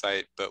same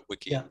website, but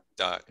wiki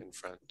dot in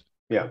front.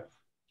 Yeah.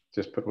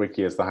 Just put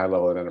wiki as the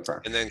high-level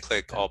identifier. And then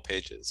click all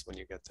pages when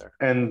you get there.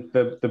 And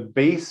the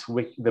base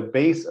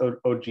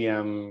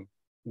OGM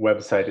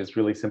website is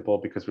really simple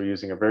because we're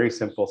using a very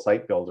simple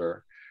site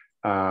builder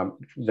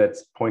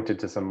that's pointed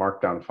to some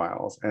markdown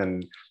files,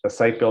 and the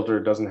site builder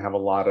doesn't have a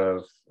lot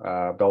of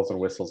bells and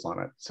whistles on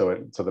it. So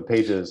the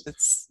page is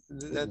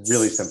that's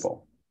really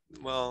simple.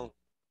 Well,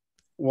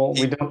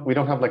 we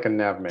don't have like a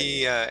nav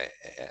menu.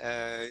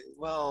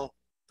 Well,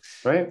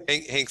 right.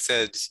 Hank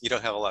said you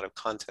don't have a lot of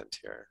content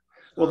here.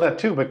 Well, that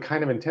too, but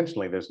kind of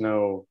intentionally. There's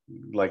no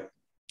like.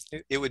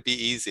 It would be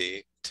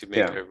easy to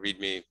make a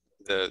README.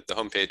 The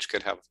homepage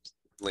could have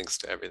links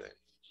to everything.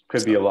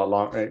 Could be a lot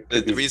long. Right?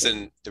 The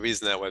reason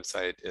that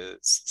website is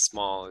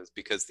small is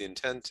because the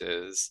intent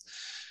is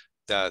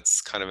that's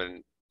kind of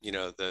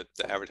the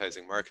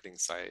advertising marketing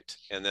site,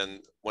 and then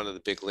one of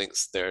the big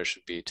links there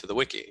should be to the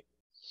wiki.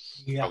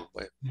 Yeah.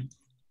 Probably.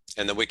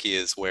 And the wiki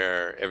is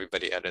where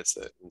everybody edits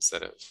it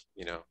instead of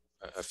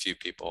a few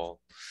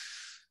people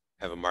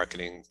have a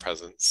marketing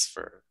presence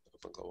for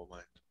Open Global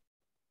Mind,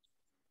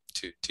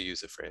 to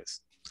use a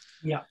phrase.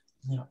 Yeah.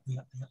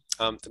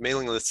 The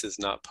mailing list is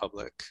not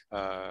public,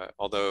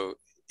 although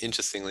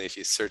interestingly, if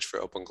you search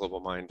for Open Global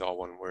Mind, all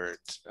one word,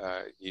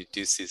 you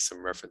do see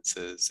some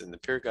references in the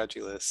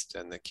Pedagogy list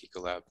and the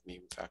Kikolab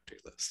meme factory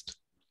list.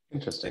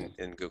 Interesting.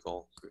 In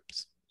Google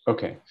Groups.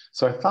 Okay,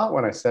 so I thought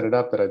when I set it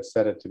up that I'd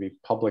set it to be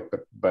public,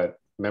 but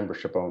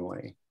membership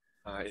only.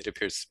 It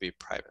appears to be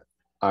private.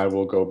 I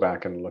will go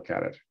back and look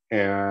at it.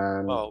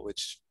 And well,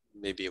 which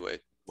may be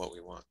what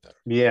we want better.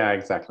 Yeah,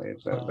 exactly.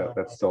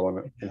 That's still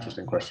an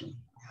interesting question.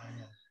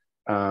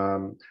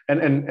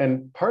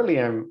 And partly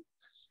I'm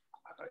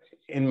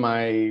in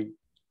my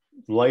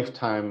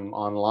lifetime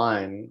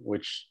online,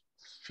 which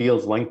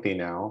feels lengthy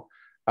now.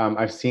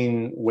 I've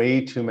seen way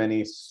too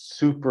many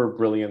super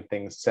brilliant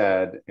things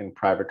said in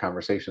private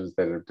conversations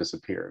that have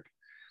disappeared,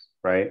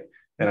 right?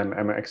 And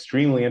I'm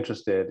extremely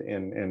interested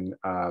in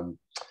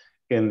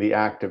the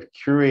act of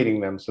curating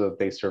them so that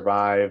they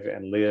survive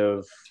and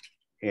live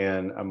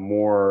in a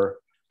more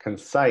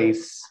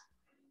concise,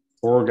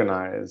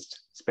 organized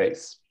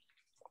space,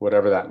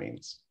 whatever that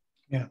means.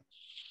 Yeah.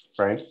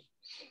 Right.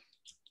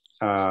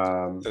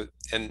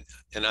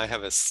 And I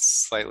have a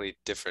slightly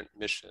different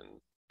mission,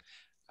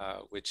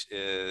 which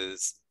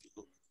is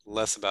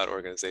less about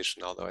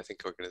organization, although I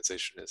think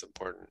organization is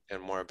important,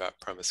 and more about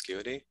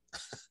promiscuity.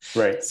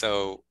 Right.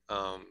 So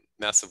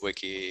Massive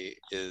Wiki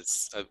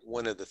is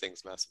one of the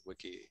things Massive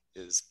Wiki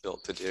is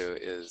built to do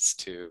is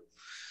to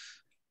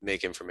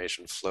make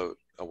information float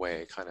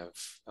away, kind of,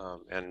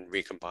 and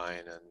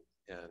recombine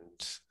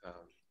and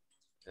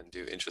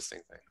do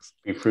interesting things.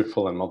 Be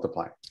fruitful and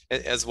multiply.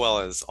 As well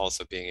as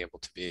also being able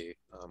to be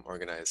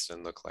organized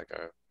and look like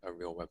a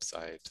real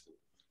website,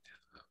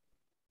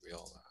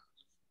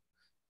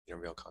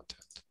 real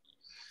content.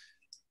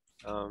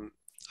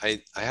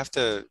 I have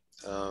to,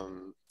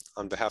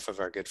 on behalf of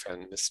our good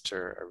friend,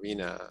 Mr.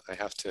 Arena, I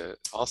have to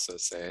also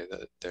say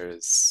that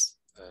there's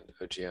an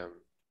OGM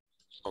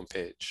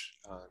homepage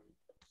on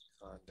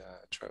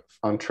Trove.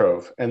 On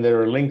Trove. And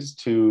there are links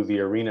to the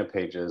Arena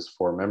pages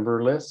for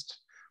member list.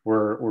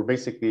 We're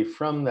basically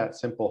from that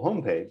simple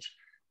homepage,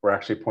 we're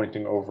actually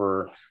pointing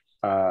over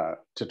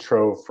to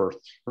Trove for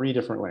 3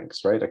 different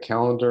links, right? A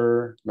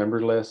calendar,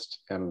 member list,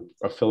 and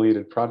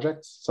affiliated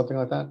projects, something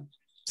like that?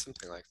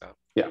 Something like that.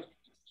 Yeah.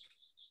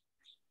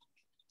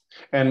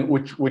 And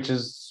which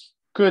is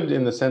good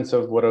in the sense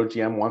of what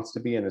OGM wants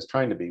to be and is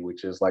trying to be,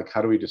 which is like,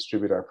 how do we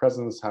distribute our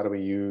presence? How do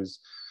we use,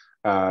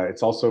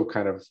 it's also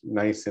kind of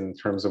nice in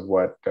terms of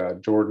what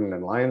Jordan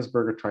and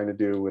Lionsberg are trying to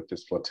do with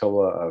this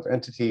flotilla of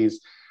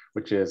entities,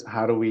 which is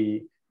how do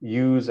we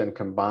use and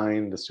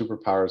combine the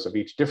superpowers of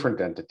each different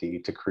entity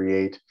to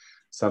create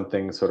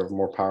something sort of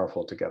more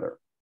powerful together.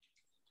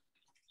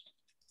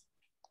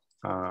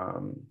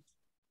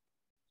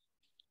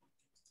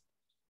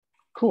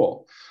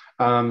 Cool.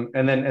 And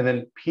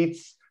then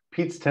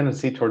Pete's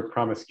tendency toward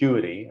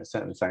promiscuity, a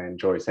sentence I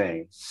enjoy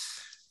saying,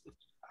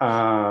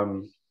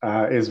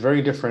 is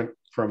very different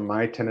from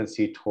my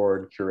tendency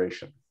toward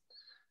curation.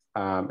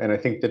 And I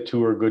think the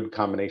 2 are good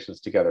combinations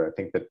together. I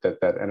think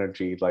that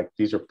energy, like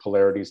these are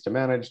polarities to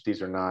manage,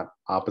 these are not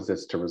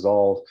opposites to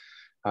resolve.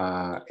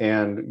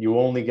 And you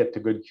only get to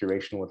good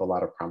curation with a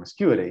lot of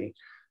promiscuity.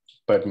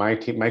 But my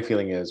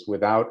feeling is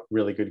without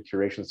really good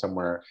curation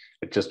somewhere,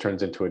 it just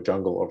turns into a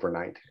jungle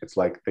overnight. It's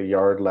like the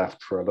yard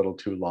left for a little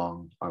too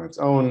long on its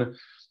own.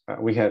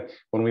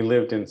 When we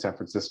lived in San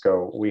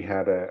Francisco, we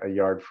had a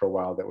yard for a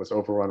while that was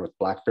overrun with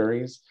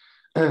blackberries.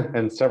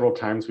 And several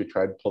times we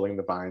tried pulling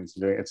the vines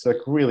and doing it. It's like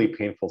really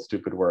painful,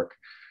 stupid work.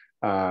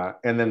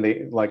 And then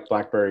they, like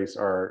blackberries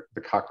are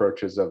the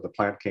cockroaches of the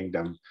plant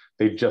kingdom.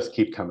 They just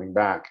keep coming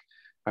back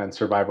and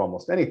survive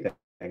almost anything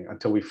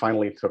until we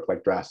finally took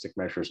like drastic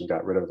measures and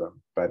got rid of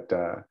them. But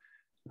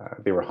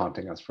they were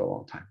haunting us for a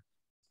long time.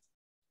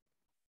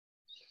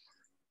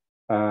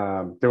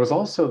 There was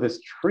also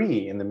this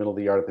tree in the middle of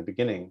the yard at the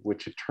beginning,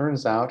 which it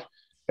turns out,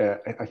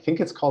 I think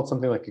it's called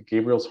something like a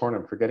Gabriel's horn,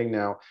 I'm forgetting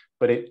now,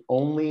 but it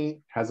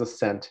only has a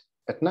scent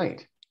at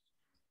night.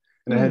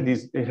 and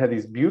it had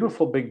these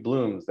beautiful big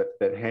blooms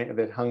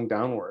that hung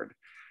downward.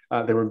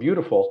 They were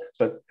beautiful,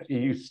 but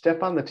you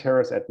step on the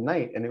terrace at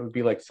night and it would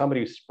be like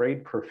somebody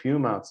sprayed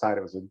perfume outside.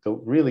 It was a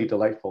really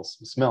delightful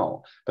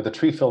smell, but the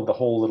tree filled the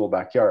whole little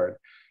backyard.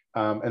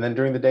 And then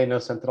during the day, no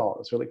scent at all. It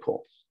was really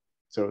cool.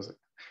 So it was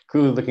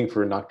clearly looking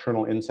for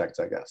nocturnal insects,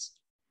 I guess.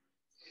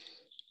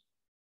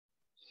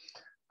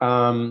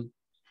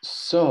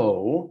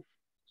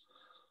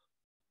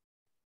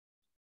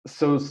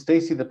 So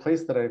Stacy, the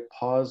place that I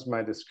paused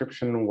my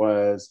description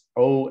was,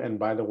 oh, and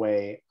by the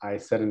way, I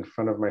set in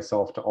front of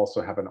myself to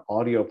also have an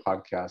audio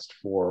podcast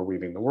for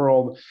Weaving the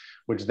World,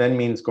 which then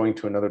means going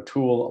to another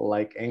tool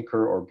like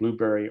Anchor or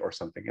Blueberry or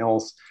something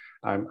else.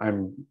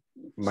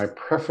 My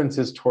preference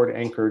is toward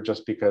Anchor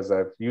just because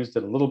I've used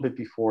it a little bit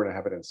before and I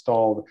have it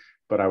installed,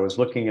 but I was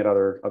looking at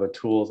other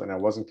tools and I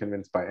wasn't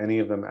convinced by any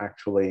of them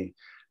actually.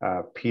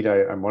 Pete,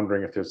 I'm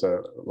wondering if there's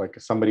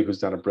somebody who's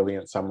done a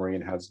brilliant summary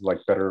and has like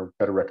better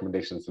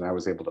recommendations than I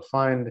was able to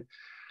find.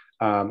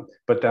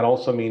 But that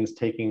also means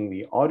taking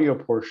the audio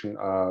portion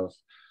of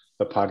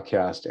the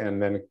podcast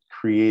and then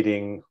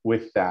creating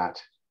with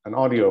that an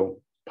audio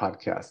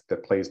podcast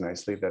that plays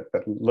nicely, that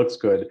looks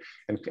good.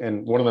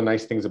 And one of the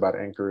nice things about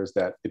Anchor is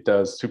that it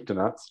does soup to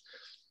nuts.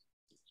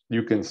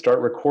 You can start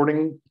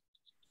recording.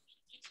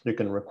 You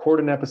can record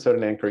an episode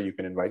in Anchor. You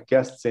can invite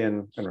guests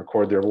in and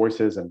record their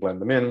voices and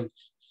blend them in.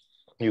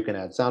 You can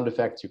add sound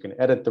effects. You can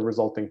edit the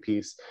resulting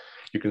piece.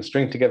 You can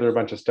string together a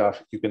bunch of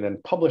stuff. You can then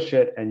publish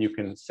it and you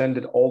can send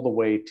it all the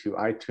way to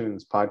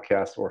iTunes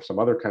podcasts or some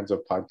other kinds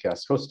of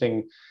podcast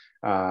hosting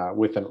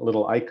with a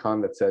little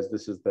icon that says,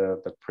 this is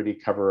the pretty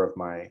cover of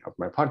my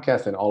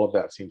podcast. And all of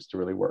that seems to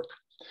really work.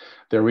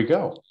 There we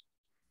go.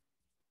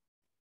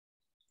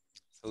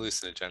 It's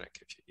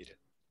hallucinogenic if you eat it.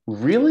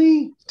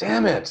 Really?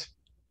 Damn it.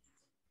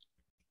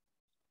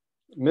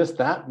 Missed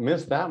that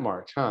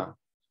march, huh?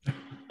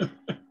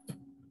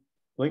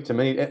 Link to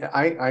many.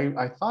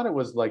 I thought it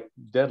was like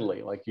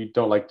deadly, like you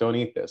don't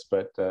eat this,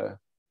 but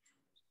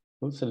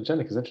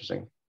hallucinogenic is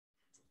interesting.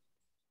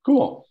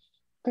 Cool,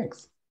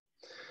 thanks.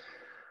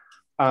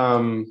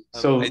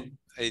 So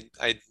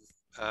I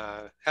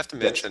have to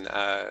mention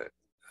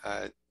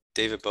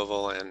David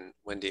Bovell and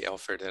Wendy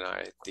Elford and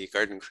I, the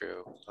garden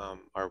crew,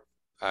 are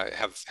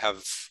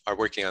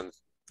working on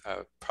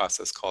a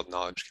process called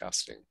knowledge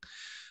casting,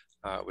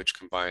 which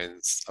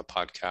combines a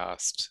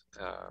podcast,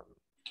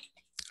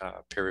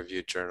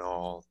 peer-reviewed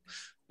journal,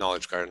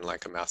 knowledge garden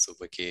like a massive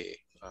wiki,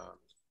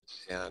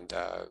 and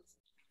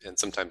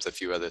sometimes a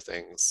few other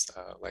things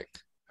like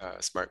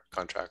smart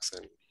contracts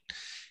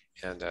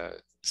and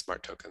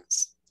smart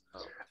tokens.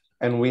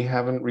 And we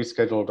haven't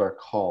rescheduled our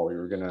call. We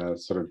were going to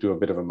sort of do a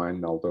bit of a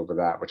mind meld over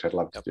that, which I'd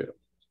love to do.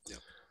 Yep.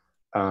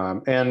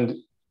 And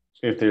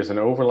if there's an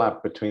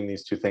overlap between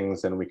these two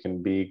things, then we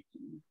can be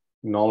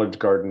knowledge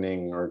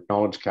gardening or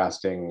knowledge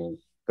casting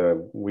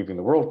the Weaving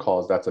the World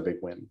calls. That's a big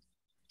win.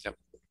 Yep.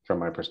 From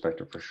my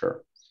perspective, for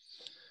sure.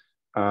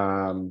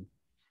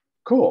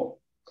 Cool.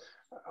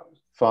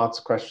 Thoughts,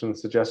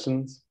 questions,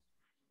 suggestions?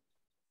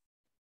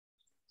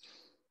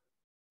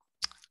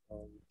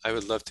 I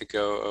would love to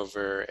go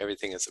over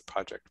everything as a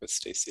project with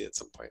Stacy at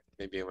some point,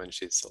 maybe when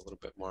she's a little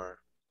bit more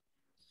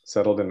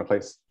settled into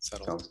place.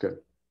 Settled. Sounds good.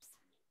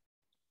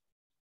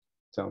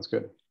 Sounds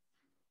good.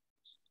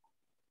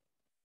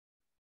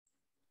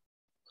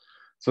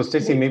 So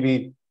Stacy,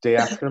 maybe day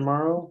after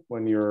tomorrow,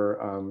 when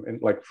you're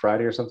like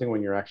Friday or something,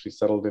 when you're actually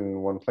settled in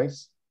one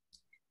place.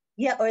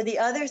 Yeah, or the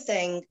other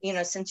thing,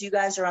 since you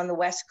guys are on the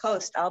West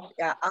Coast, I'll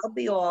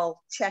be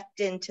all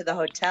checked into the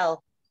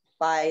hotel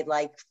by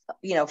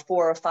 4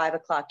 or 5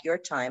 o'clock your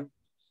time,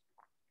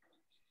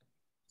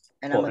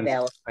 and cool. I'm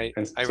available. I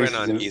run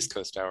on East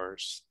Coast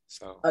hours,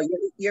 so. Oh,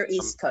 you're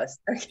East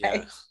Coast, okay.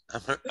 Yeah,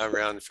 I'm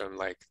around from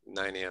like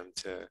 9 a.m.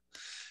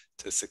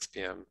 to 6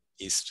 p.m.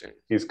 Eastern.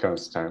 East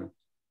Coast time.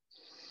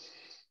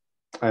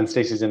 And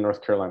Stacy's in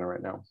North Carolina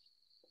right now,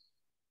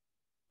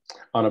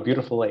 on a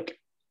beautiful lake.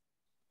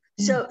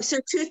 So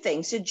two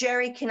things. So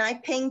Jerry, can I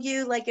ping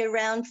you like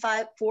around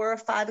 4 or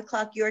 5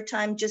 o'clock your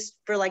time, just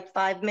for like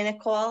 5-minute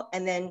call?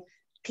 And then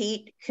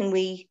Pete, can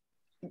we,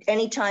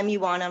 anytime you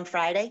want on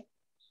Friday?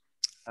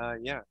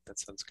 Yeah, that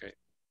sounds great.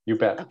 You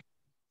bet. Okay.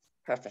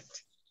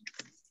 Perfect.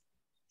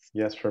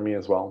 Yes, for me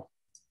as well.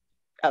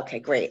 Okay,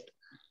 great.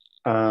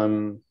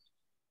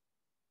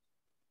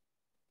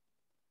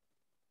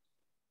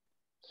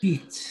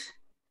 Pete,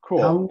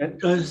 cool. How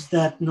does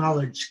that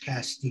knowledge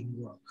casting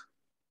work?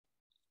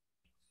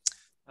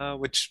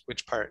 Which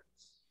part?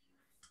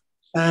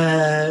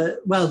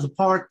 Well, the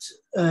part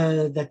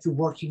that you're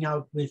working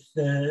out with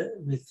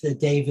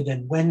David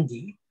and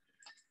Wendy.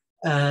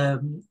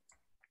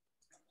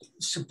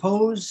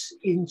 Suppose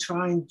in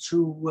trying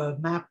to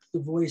map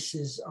the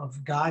voices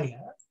of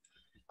Gaia,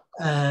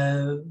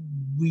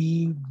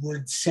 we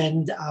would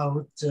send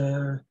out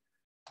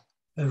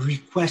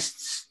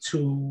requests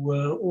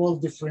to all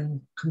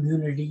different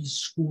communities,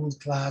 school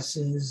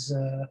classes,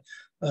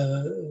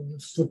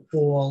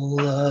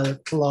 football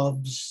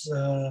clubs,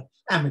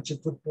 amateur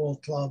football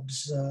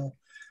clubs,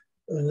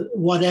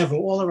 whatever,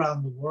 all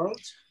around the world.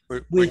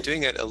 We're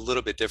doing it a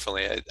little bit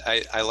differently.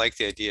 I like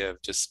the idea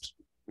of just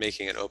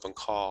making an open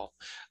call.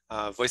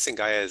 Voicing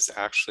Gaia is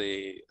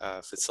actually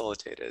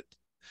facilitated.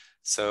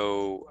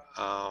 So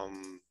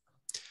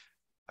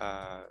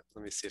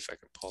let me see if I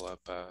can pull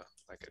up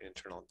like an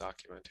internal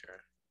document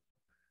here.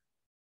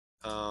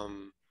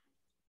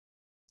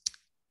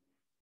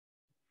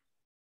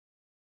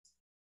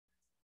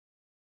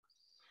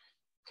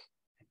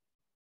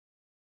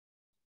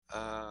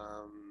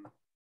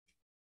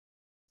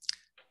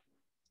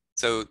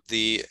 So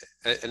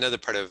another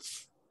part of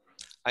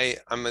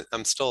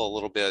I'm still a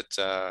little bit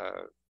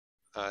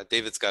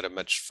David's got a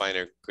much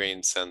finer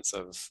grained sense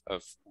of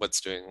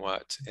what's doing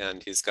what,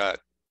 and he's got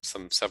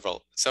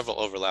several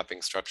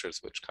overlapping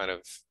structures which kind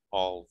of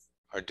all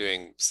are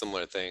doing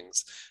similar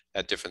things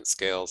at different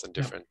scales and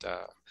different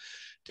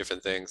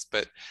different things.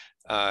 But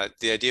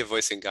the idea of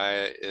voicing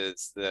Gaia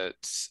is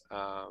that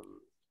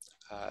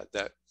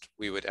that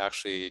we would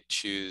actually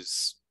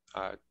choose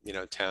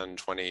 10,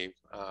 20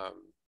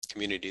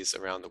 communities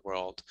around the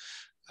world,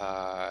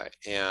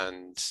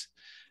 and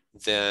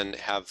then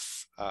have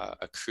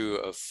a crew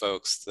of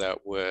folks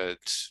that would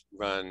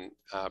run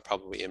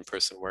probably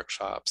in-person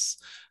workshops,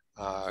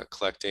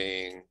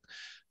 collecting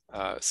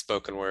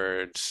spoken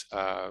word,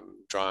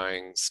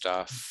 drawing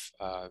stuff,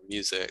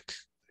 music,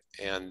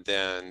 and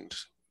then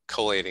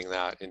collating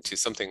that into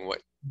something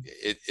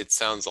it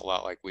sounds a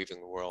lot like Weaving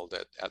the World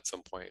at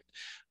some point,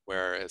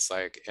 where it's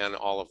like, and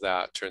all of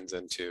that turns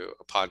into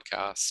a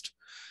podcast.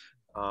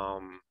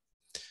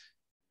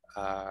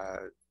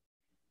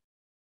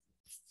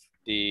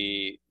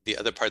 The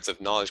other parts of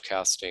knowledge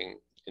casting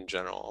in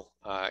general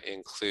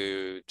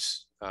include,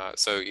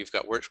 so you've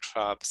got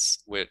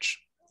workshops which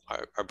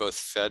are both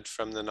fed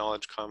from the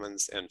Knowledge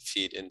Commons and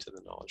feed into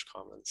the Knowledge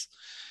Commons.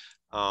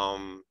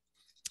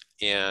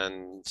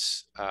 And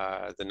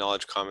the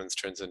Knowledge Commons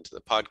turns into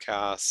the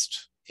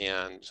podcast,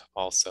 and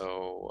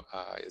also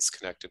is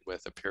connected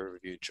with a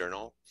peer-reviewed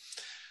journal.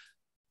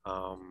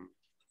 And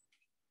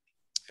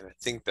I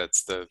think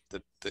that's the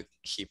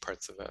key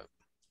parts of it.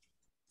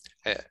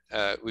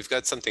 We've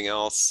got something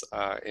else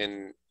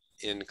in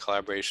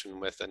collaboration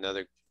with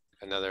another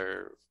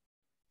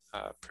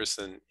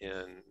person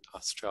in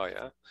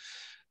Australia.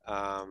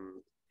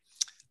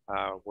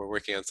 We're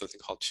working on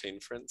something called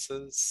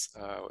Chainferences,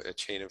 a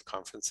chain of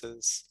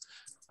conferences.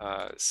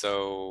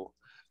 So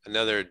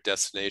another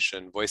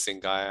destination, Voicing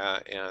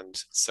Gaia,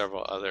 and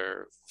several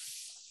other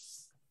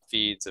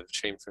feeds of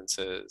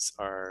Chainferences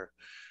are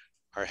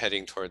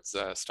heading towards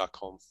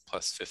Stockholm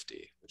Plus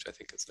 50, which I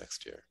think is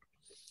next year.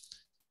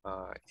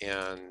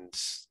 And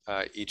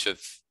each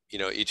of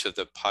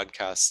the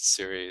podcast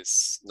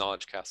series,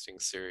 knowledge casting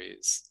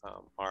series,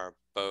 are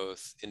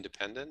both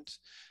independent,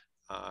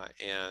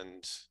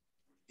 and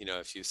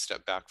if you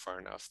step back far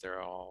enough,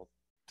 they're all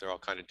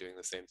kind of doing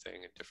the same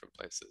thing in different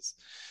places.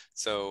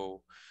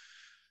 So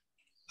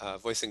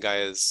Voicing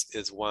Gaia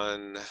is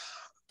one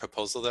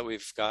proposal that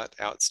we've got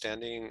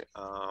outstanding.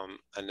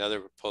 Another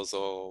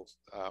proposal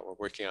we're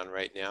working on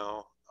right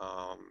now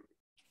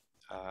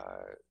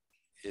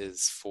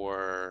is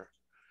for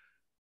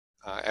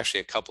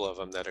actually a couple of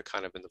them that are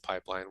kind of in the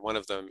pipeline. One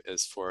of them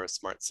is for a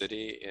smart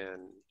city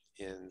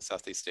in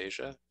Southeast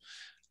Asia,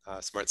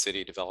 smart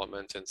city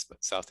development in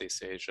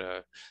Southeast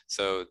Asia.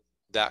 So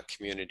that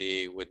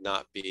community would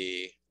not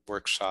be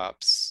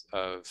workshops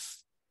of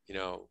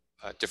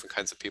different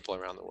kinds of people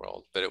around the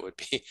world, but it would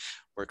be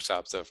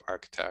workshops of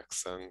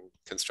architects and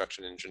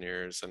construction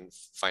engineers and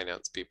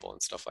finance people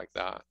and stuff like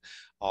that,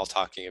 all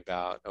talking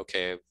about,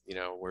 okay,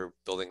 we're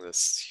building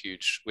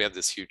we have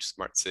this huge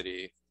smart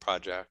city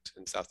project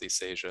in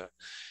Southeast Asia.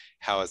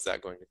 How is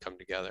that going to come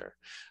together?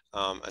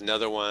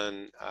 Another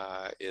one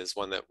is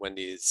one that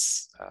Wendy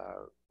is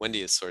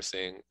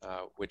sourcing,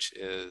 which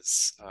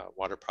is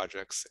water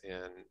projects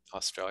in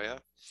Australia.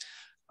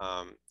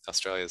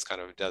 Australia is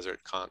kind of a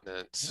desert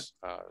continent,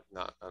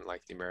 not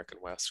unlike the American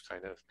West,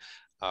 kind of.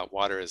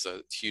 Water is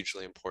a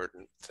hugely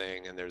important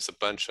thing, and there's a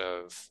bunch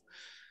of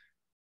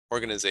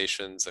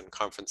organizations and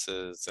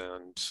conferences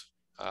and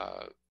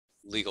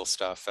legal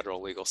stuff,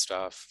 federal legal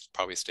stuff,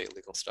 probably state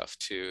legal stuff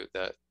too,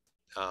 that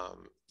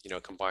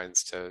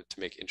combines to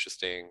make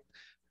interesting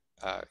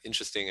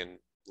and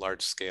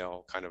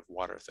large-scale kind of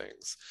water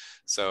things.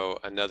 So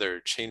another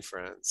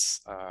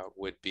chainference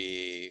would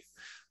be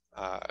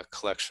a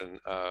collection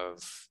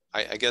of,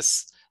 I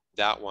guess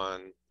that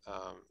one,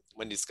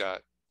 Wendy's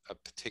got a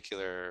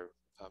particular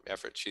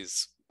effort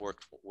she's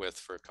worked with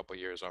for a couple of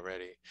years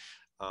already,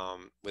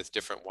 with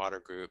different water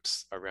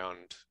groups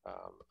around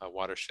a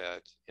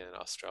watershed in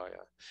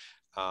Australia.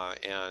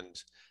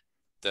 And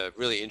the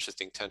really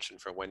interesting tension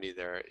for Wendy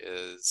there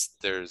is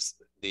there's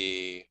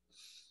the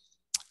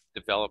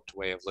developed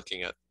way of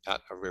looking at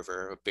a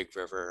river, a big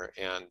river,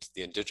 and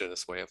the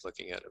indigenous way of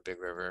looking at a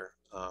big river.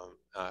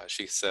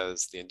 She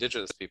says the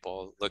indigenous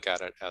people look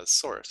at it as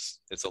source.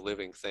 It's a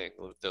living thing.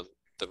 The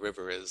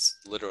river is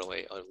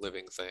literally a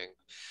living thing.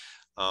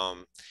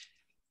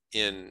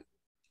 In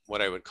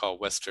what I would call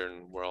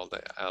Western world,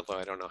 although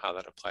I don't know how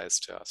that applies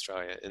to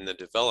Australia. In the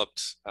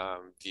developed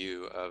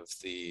view of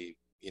the,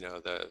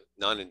 the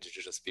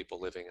non-Indigenous people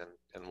living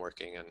and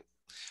working and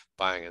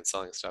buying and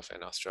selling stuff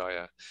in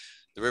Australia,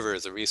 the river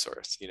is a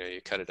resource. You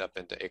cut it up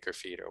into acre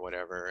feet or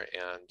whatever,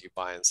 and you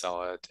buy and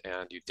sell it,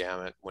 and you dam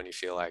it when you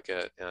feel like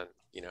it, and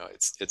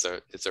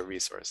it's a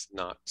resource,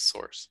 not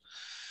source.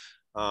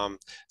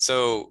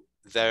 So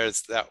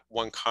there's that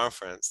one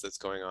conference that's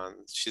going on.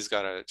 She's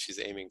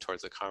aiming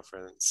towards a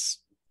conference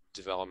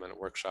development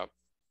workshop,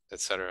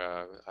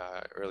 etc.,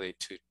 early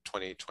to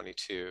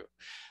 2022.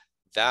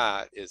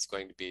 That is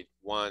going to be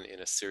one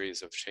in a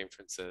series of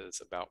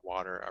chainferences about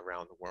water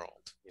around the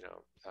world.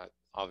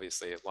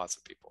 Obviously lots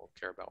of people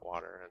care about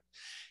water,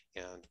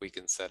 and we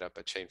can set up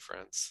a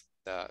chainference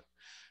that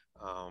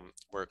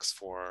works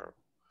for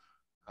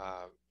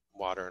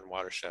water and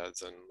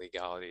watersheds and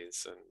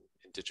legalities and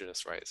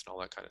Indigenous rights and all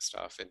that kind of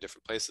stuff in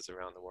different places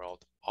around the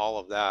world. All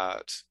of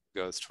that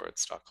goes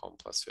towards Stockholm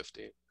Plus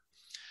 50,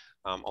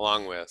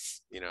 along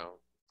with,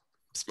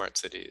 smart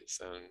cities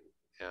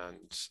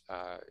and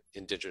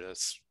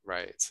Indigenous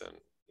rights and,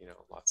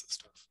 lots of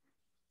stuff.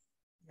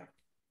 Yeah.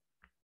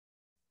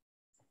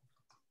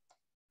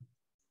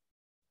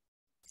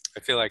 I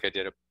feel like I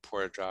did a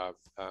poor job.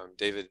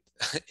 David,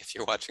 if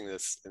you're watching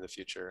this in the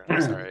future,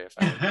 I'm sorry if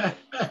I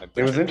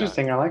it was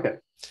interesting. That. I like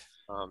it.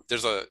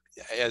 There's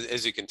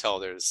as you can tell,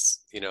 there's,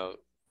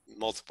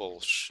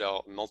 multiple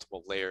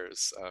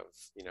layers of,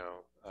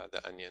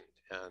 the onion,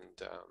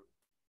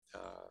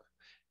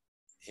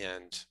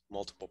 and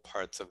multiple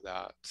parts of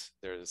that.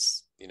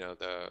 There's,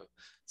 the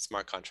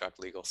smart contract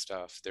legal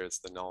stuff. There's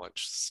the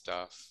knowledge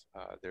stuff.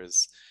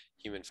 There's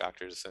human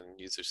factors and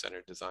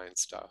user-centered design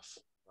stuff.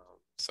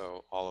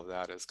 So all of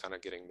that is kind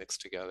of getting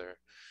mixed together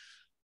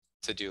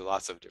to do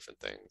lots of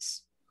different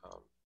things.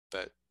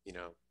 But,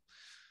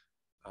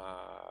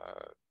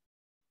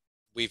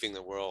 weaving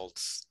the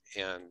worlds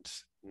and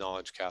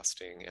knowledge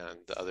casting and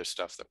the other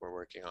stuff that we're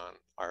working on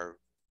are,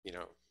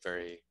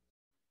 very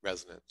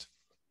resonant.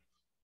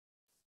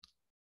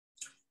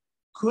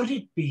 Could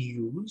it be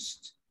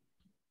used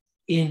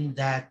in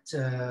that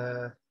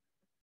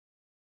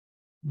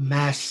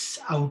mass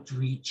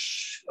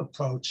outreach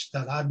approach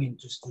that I'm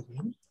interested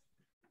in,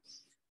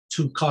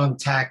 to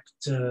contact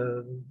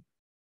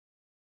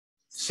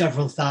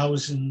several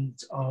thousand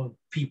of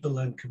people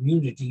and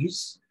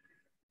communities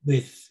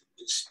with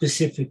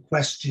specific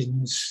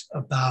questions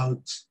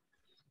about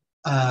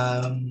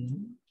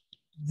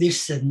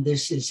this and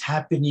this is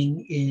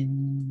happening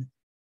in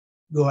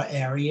your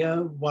area?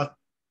 What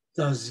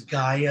does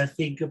Gaia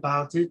think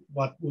about it?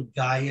 What would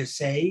Gaia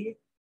say?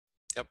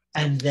 Yep.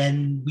 And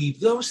then weave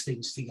those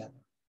things together.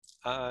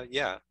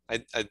 Yeah,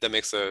 that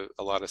makes a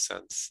lot of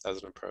sense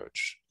as an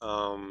approach.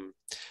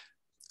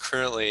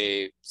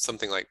 Currently,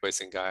 something like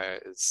Voicing Gaia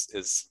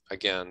is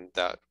again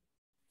that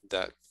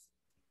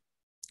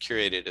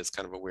curated is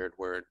kind of a weird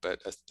word,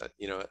 but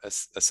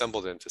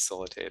assembled and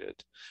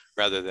facilitated,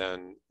 rather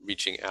than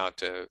reaching out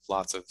to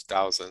lots of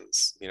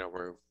thousands.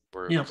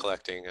 We're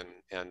collecting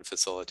and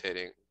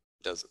facilitating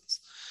dozens.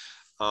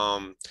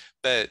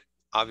 But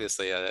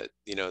obviously,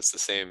 it's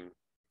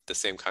the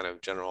same kind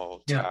of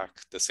general tech,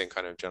 the same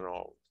kind of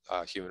general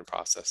human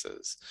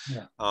processes.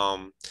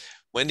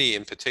 Wendy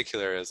in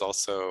particular is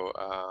also,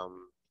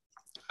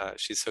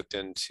 she's hooked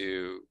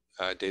into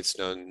Dave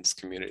Snowden's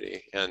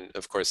community, and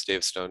of course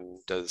Dave Snowden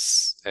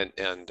does, and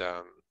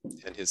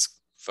his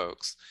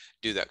folks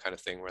do that kind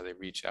of thing where they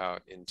reach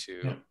out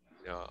into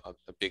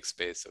a big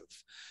space of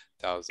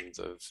thousands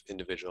of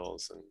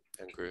individuals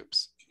and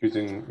groups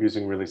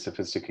using really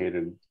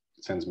sophisticated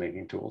sense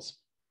making tools.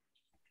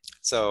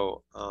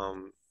 So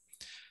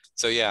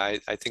yeah,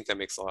 I think that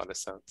makes a lot of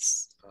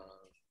sense.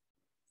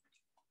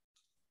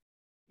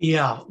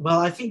 Yeah,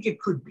 well, I think it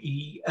could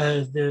be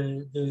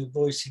the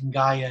Voicing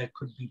Gaia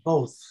could be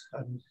both.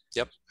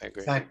 Yep, I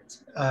agree. In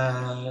fact,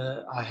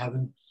 I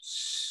haven't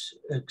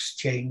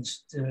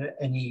exchanged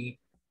any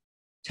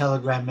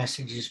Telegram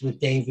messages with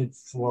David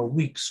for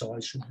weeks, so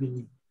I should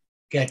really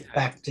get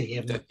back to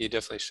him. You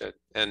definitely should,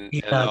 and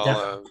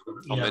I'll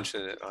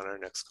mention it on our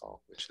next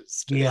call, which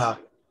is today. Yeah.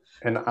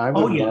 And I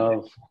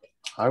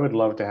would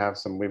love to have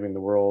some Weaving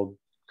the World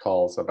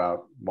calls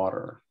about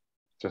water.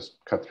 Just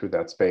cut through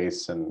that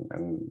space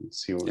and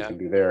see what we can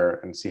do there,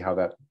 and see how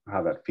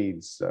that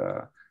feeds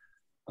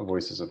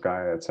Voices of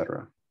Gaia,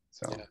 etc.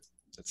 So yeah,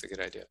 that's a good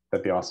idea.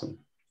 That'd be awesome.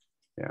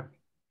 Yeah.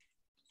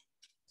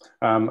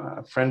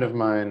 A friend of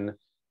mine.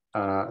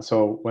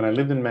 So when I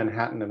lived in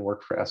Manhattan and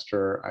worked for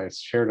Esther, I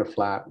shared a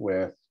flat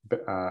with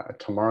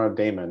Tamara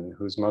Damon,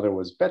 whose mother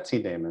was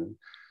Betsy Damon,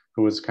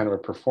 who was kind of a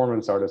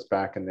performance artist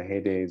back in the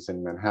heydays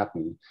in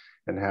Manhattan,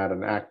 and had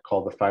an act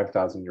called The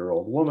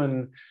 5,000-Year-Old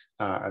Woman,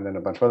 and then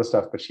a bunch of other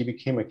stuff. But she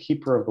became a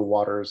keeper of the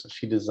waters.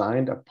 She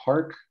designed a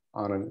park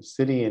on a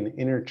city in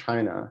inner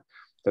China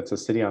that's a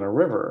city on a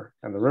river,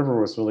 and the river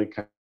was really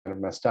kind of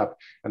messed up.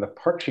 And the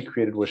park she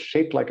created was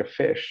shaped like a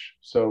fish.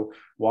 So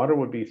water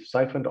would be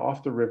siphoned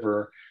off the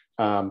river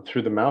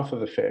through the mouth of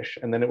the fish,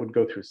 and then it would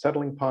go through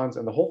settling ponds,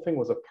 and the whole thing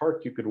was a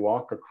park you could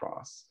walk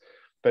across.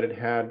 but it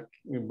had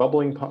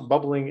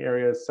bubbling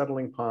areas,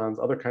 settling ponds,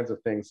 other kinds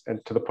of things,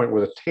 and to the point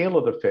where the tail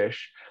of the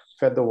fish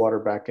fed the water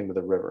back into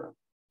the river.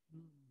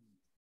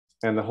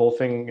 And the whole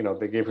thing, you know,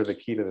 they gave her the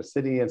key to the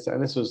city, and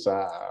this was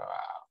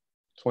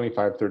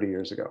 25, 30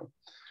 years ago.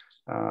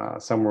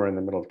 Somewhere in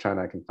the middle of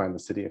China, I can find the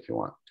city if you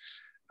want.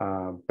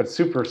 But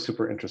super,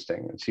 super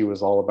interesting. And she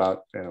was all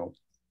about, you know,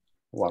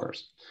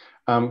 waters.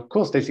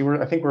 Cool, Stacey.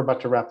 I think we're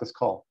about to wrap this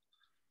call.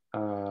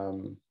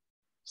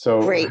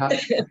 So Great.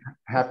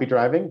 Happy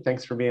driving.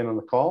 Thanks for being on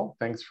the call.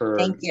 Thanks for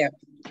Thank you.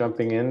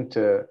 jumping in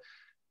to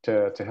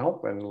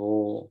help, and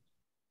we'll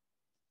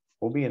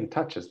be in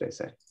touch, as they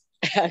say.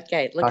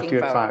 Okay, Talk to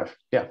you at 5.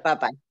 Yeah.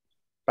 Bye-bye.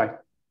 Bye.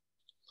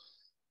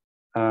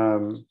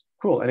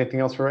 Cool. Anything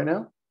else for right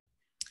now?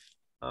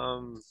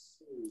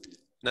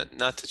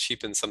 Not to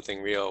cheapen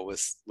something real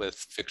with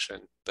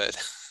fiction,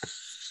 but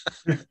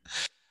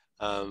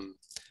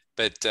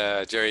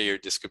Jerry, your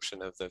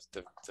description of the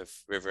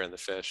river and the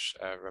fish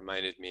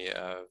reminded me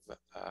of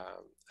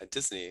a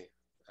Disney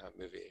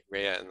movie,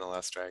 Raya and the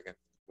Last Dragon,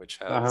 which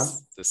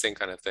has the same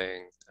kind of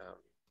thing,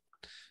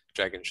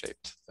 dragon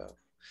shaped.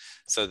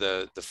 So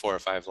the 4 or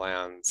 5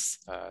 lands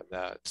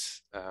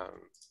that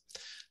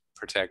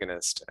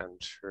protagonist and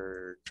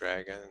her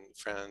dragon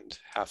friend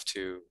have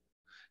to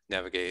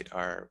navigate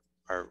are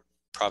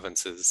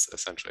provinces,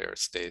 essentially, or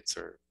states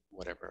or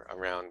whatever,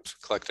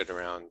 collected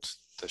around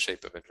the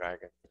shape of a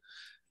dragon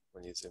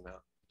when you zoom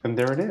out. And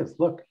there it is.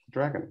 Look,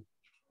 dragon.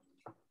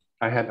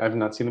 I've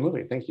not seen the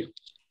movie. Thank you.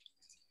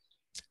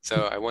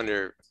 So I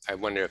wonder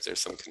if there's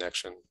some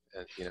connection,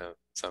 and you know,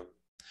 some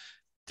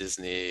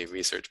Disney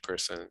research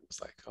person is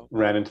like, oh,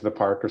 ran into the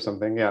park or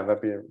something. Yeah,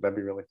 that'd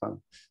be really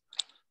fun.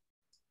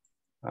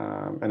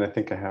 And I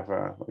think I have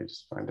let me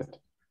just find it.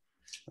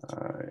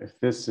 If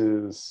this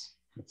is,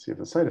 let's see if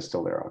the site is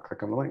still there. I'll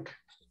click on the link.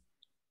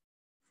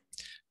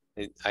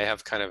 I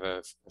have kind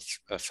of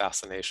a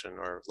fascination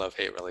or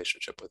love-hate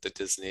relationship with the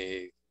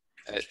Disney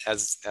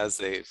as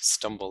they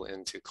stumble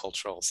into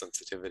cultural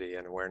sensitivity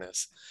and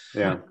awareness.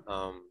 Yeah.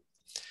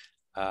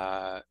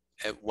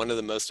 One of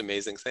the most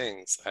amazing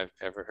things I've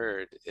ever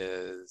heard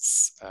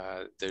is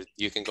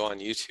you can go on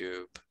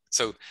YouTube.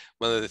 So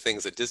one of the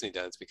things that Disney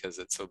does, because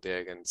it's so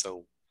big and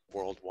so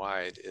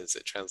worldwide, is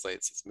it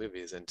translates its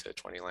movies into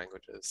 20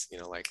 languages, you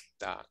know, like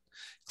that,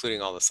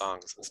 including all the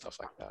songs and stuff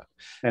like that.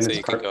 And so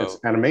it's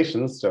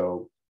animations,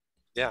 so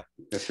yeah,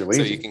 if you're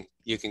lazy. So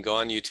you can go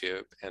on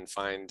YouTube and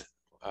find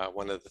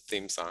one of the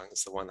theme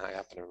songs. The one I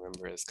happen to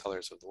remember is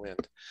 "Colors of the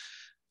Wind."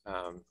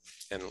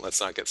 And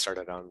let's not get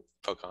started on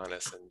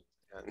Pocahontas and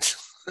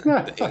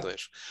the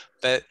English,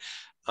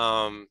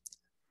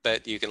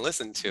 but you can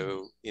listen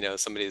to, you know,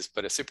 somebody's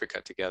put a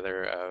supercut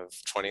together of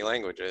 20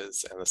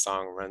 languages, and the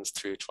song runs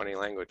through 20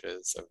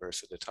 languages, a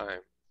verse at a time,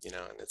 you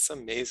know, and it's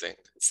amazing.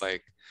 It's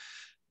like,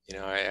 you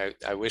know,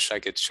 I wish I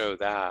could show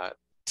that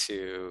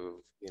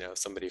to, you know,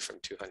 somebody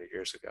from 200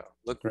 years ago.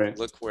 Look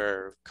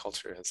where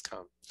culture has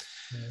come.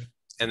 Right.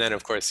 And then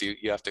of course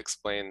you have to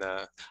explain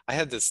I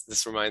had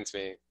this reminds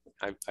me,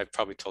 I've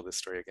probably told this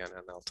story again,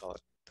 and I'll tell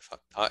it.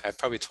 I've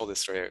probably told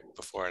this story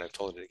before, and I've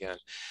told it again.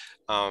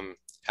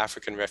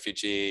 African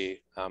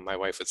refugee, my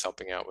wife was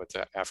helping out with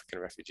the African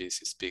refugees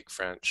who speak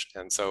French.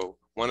 And so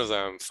one of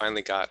them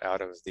finally got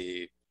out of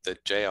the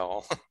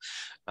jail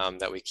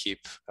that we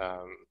keep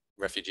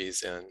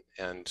refugees in,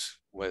 and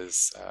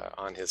was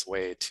on his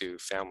way to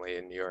family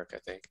in New York, I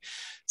think.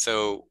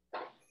 So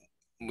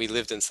we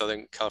lived in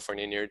Southern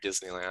California near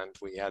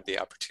Disneyland. We had the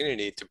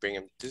opportunity to bring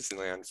him to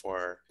Disneyland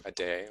for a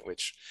day,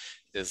 which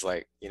is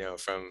like, you know,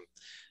 from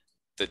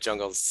the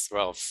jungles,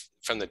 well,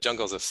 from the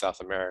jungles of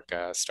South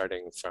America,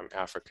 starting from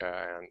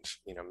Africa, and,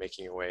 you know,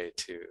 making your way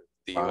to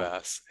the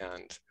US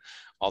and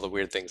all the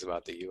weird things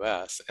about the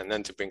US, and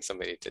then to bring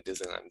somebody to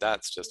Disneyland,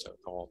 that's just a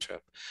whole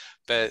trip.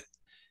 But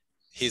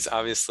he's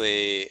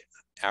obviously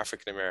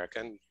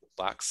African-American,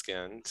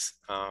 black-skinned,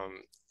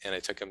 and I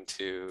took him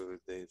to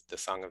the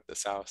Song of the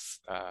South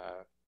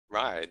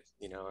ride,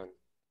 you know, and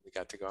we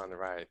got to go on the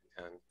ride.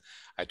 And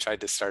I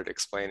tried to start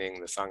explaining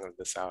the Song of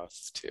the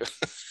South to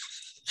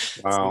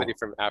somebody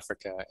from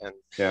Africa,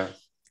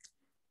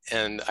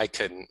 and I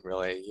couldn't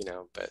really, you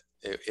know, but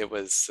it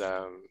was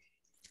a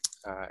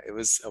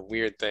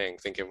weird thing,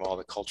 thinking of all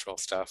the cultural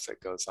stuff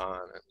that goes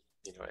on, and,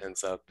 you know,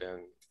 ends up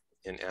in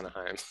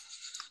Anaheim.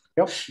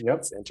 Yep.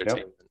 It's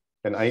entertainment. Yep.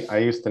 And I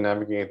used to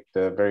navigate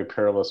the very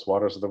perilous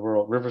rivers of the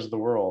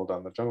world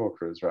on the Jungle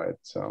Cruise ride.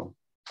 So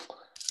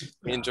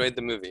we enjoyed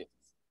the movie.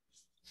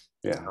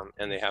 Yeah.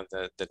 And they have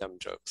the dumb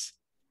jokes,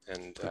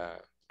 and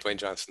Dwayne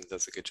Johnson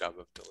does a good job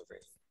of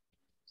delivering.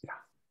 Yeah,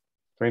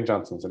 Dwayne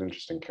Johnson's an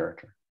interesting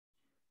character.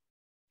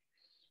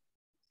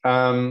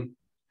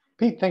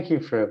 Pete, thank you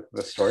for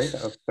the story.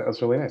 That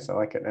was really nice. I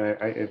like it. And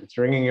it's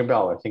ringing a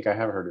bell. I think I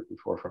have heard it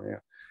before from you.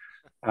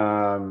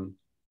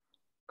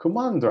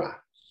 Kumandra.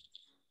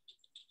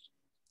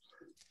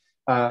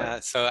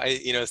 So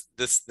you know,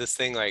 this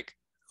thing, like,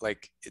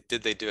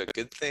 did they do a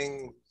good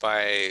thing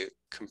by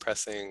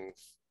compressing,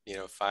 you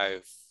know,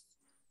 five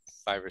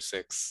or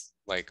six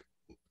like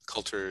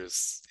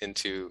cultures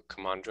into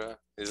Kamandra.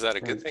 Is that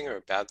a good thing or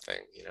a bad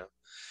thing, you know?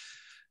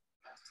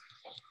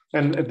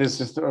 And there's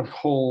just a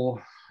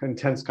whole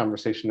intense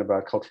conversation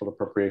about cultural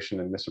appropriation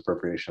and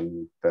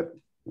misappropriation that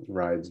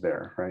rides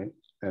there, right?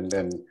 And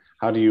then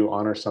how do you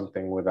honor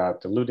something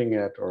without diluting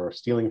it or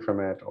stealing from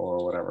it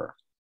or whatever?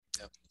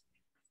 Yep.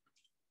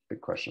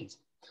 Big questions.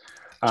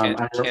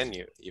 Can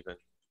you even?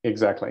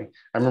 Exactly.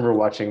 I remember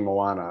watching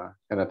Moana,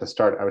 and at the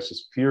start, I was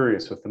just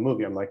furious with the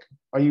movie. I'm like,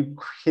 are you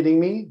kidding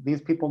me?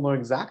 These people know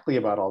exactly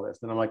about all this.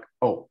 And I'm like,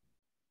 oh,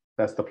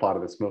 that's the plot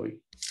of this movie.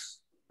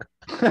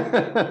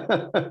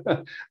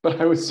 But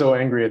I was so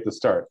angry at the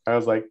start. I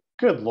was like,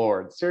 good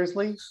Lord,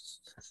 seriously?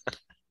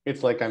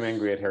 It's like I'm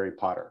angry at Harry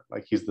Potter.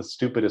 Like he's the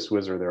stupidest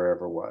wizard there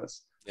ever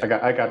was. Yeah.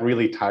 I got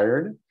really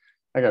tired.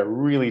 I got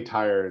really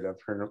tired of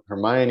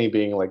Hermione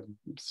being like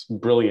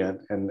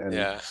brilliant and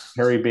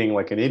Harry being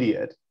like an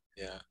idiot.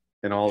 Yeah.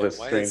 And all this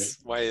strange.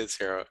 Why is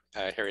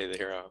Harry the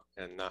hero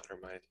and not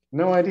Hermione?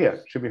 No idea.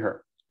 It should be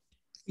her.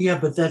 Yeah,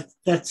 but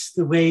that's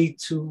the way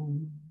to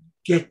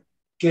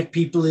get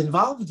people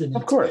involved in it.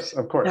 Of course.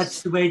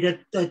 That's the way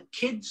that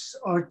kids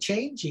are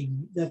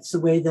changing. That's the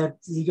way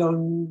that the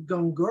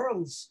young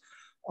girls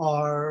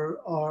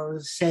are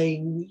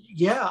saying,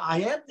 yeah,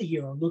 I am the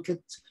hero. Look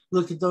at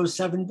those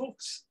 7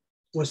 books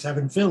or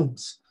 7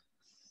 films.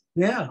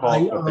 Yeah,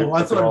 I thought it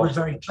was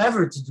very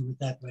clever to do it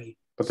that way.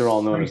 But they're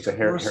all known as the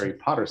Harry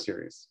Potter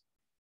series.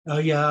 Oh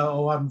yeah.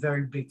 Oh, I'm a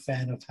very big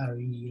fan of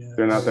Harry.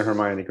 They're not the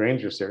Hermione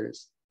Granger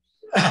series.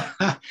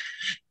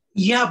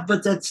 Yeah,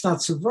 but that's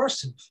not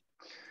subversive.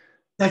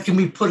 That can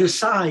be put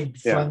aside.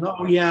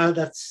 Oh yeah,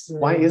 that's.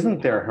 Why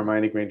isn't there a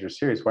Hermione Granger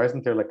series? Why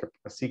isn't there like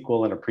a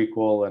sequel and a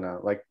prequel and a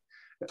like?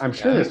 I'm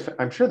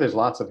sure there's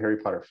lots of Harry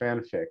Potter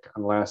fanfic,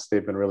 unless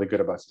they've been really good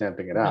about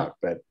stamping it out.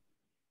 But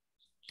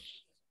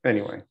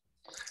anyway,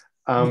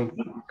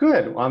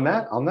 good on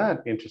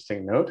that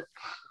interesting note.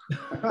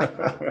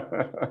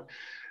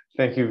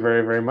 Thank you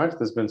very, very much. This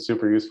has been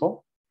super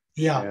useful.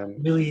 Yeah,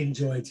 and really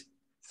enjoyed.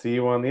 See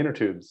you on the inner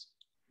tubes.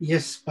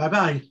 Yes.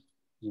 Bye-bye.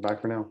 Bye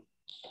for now.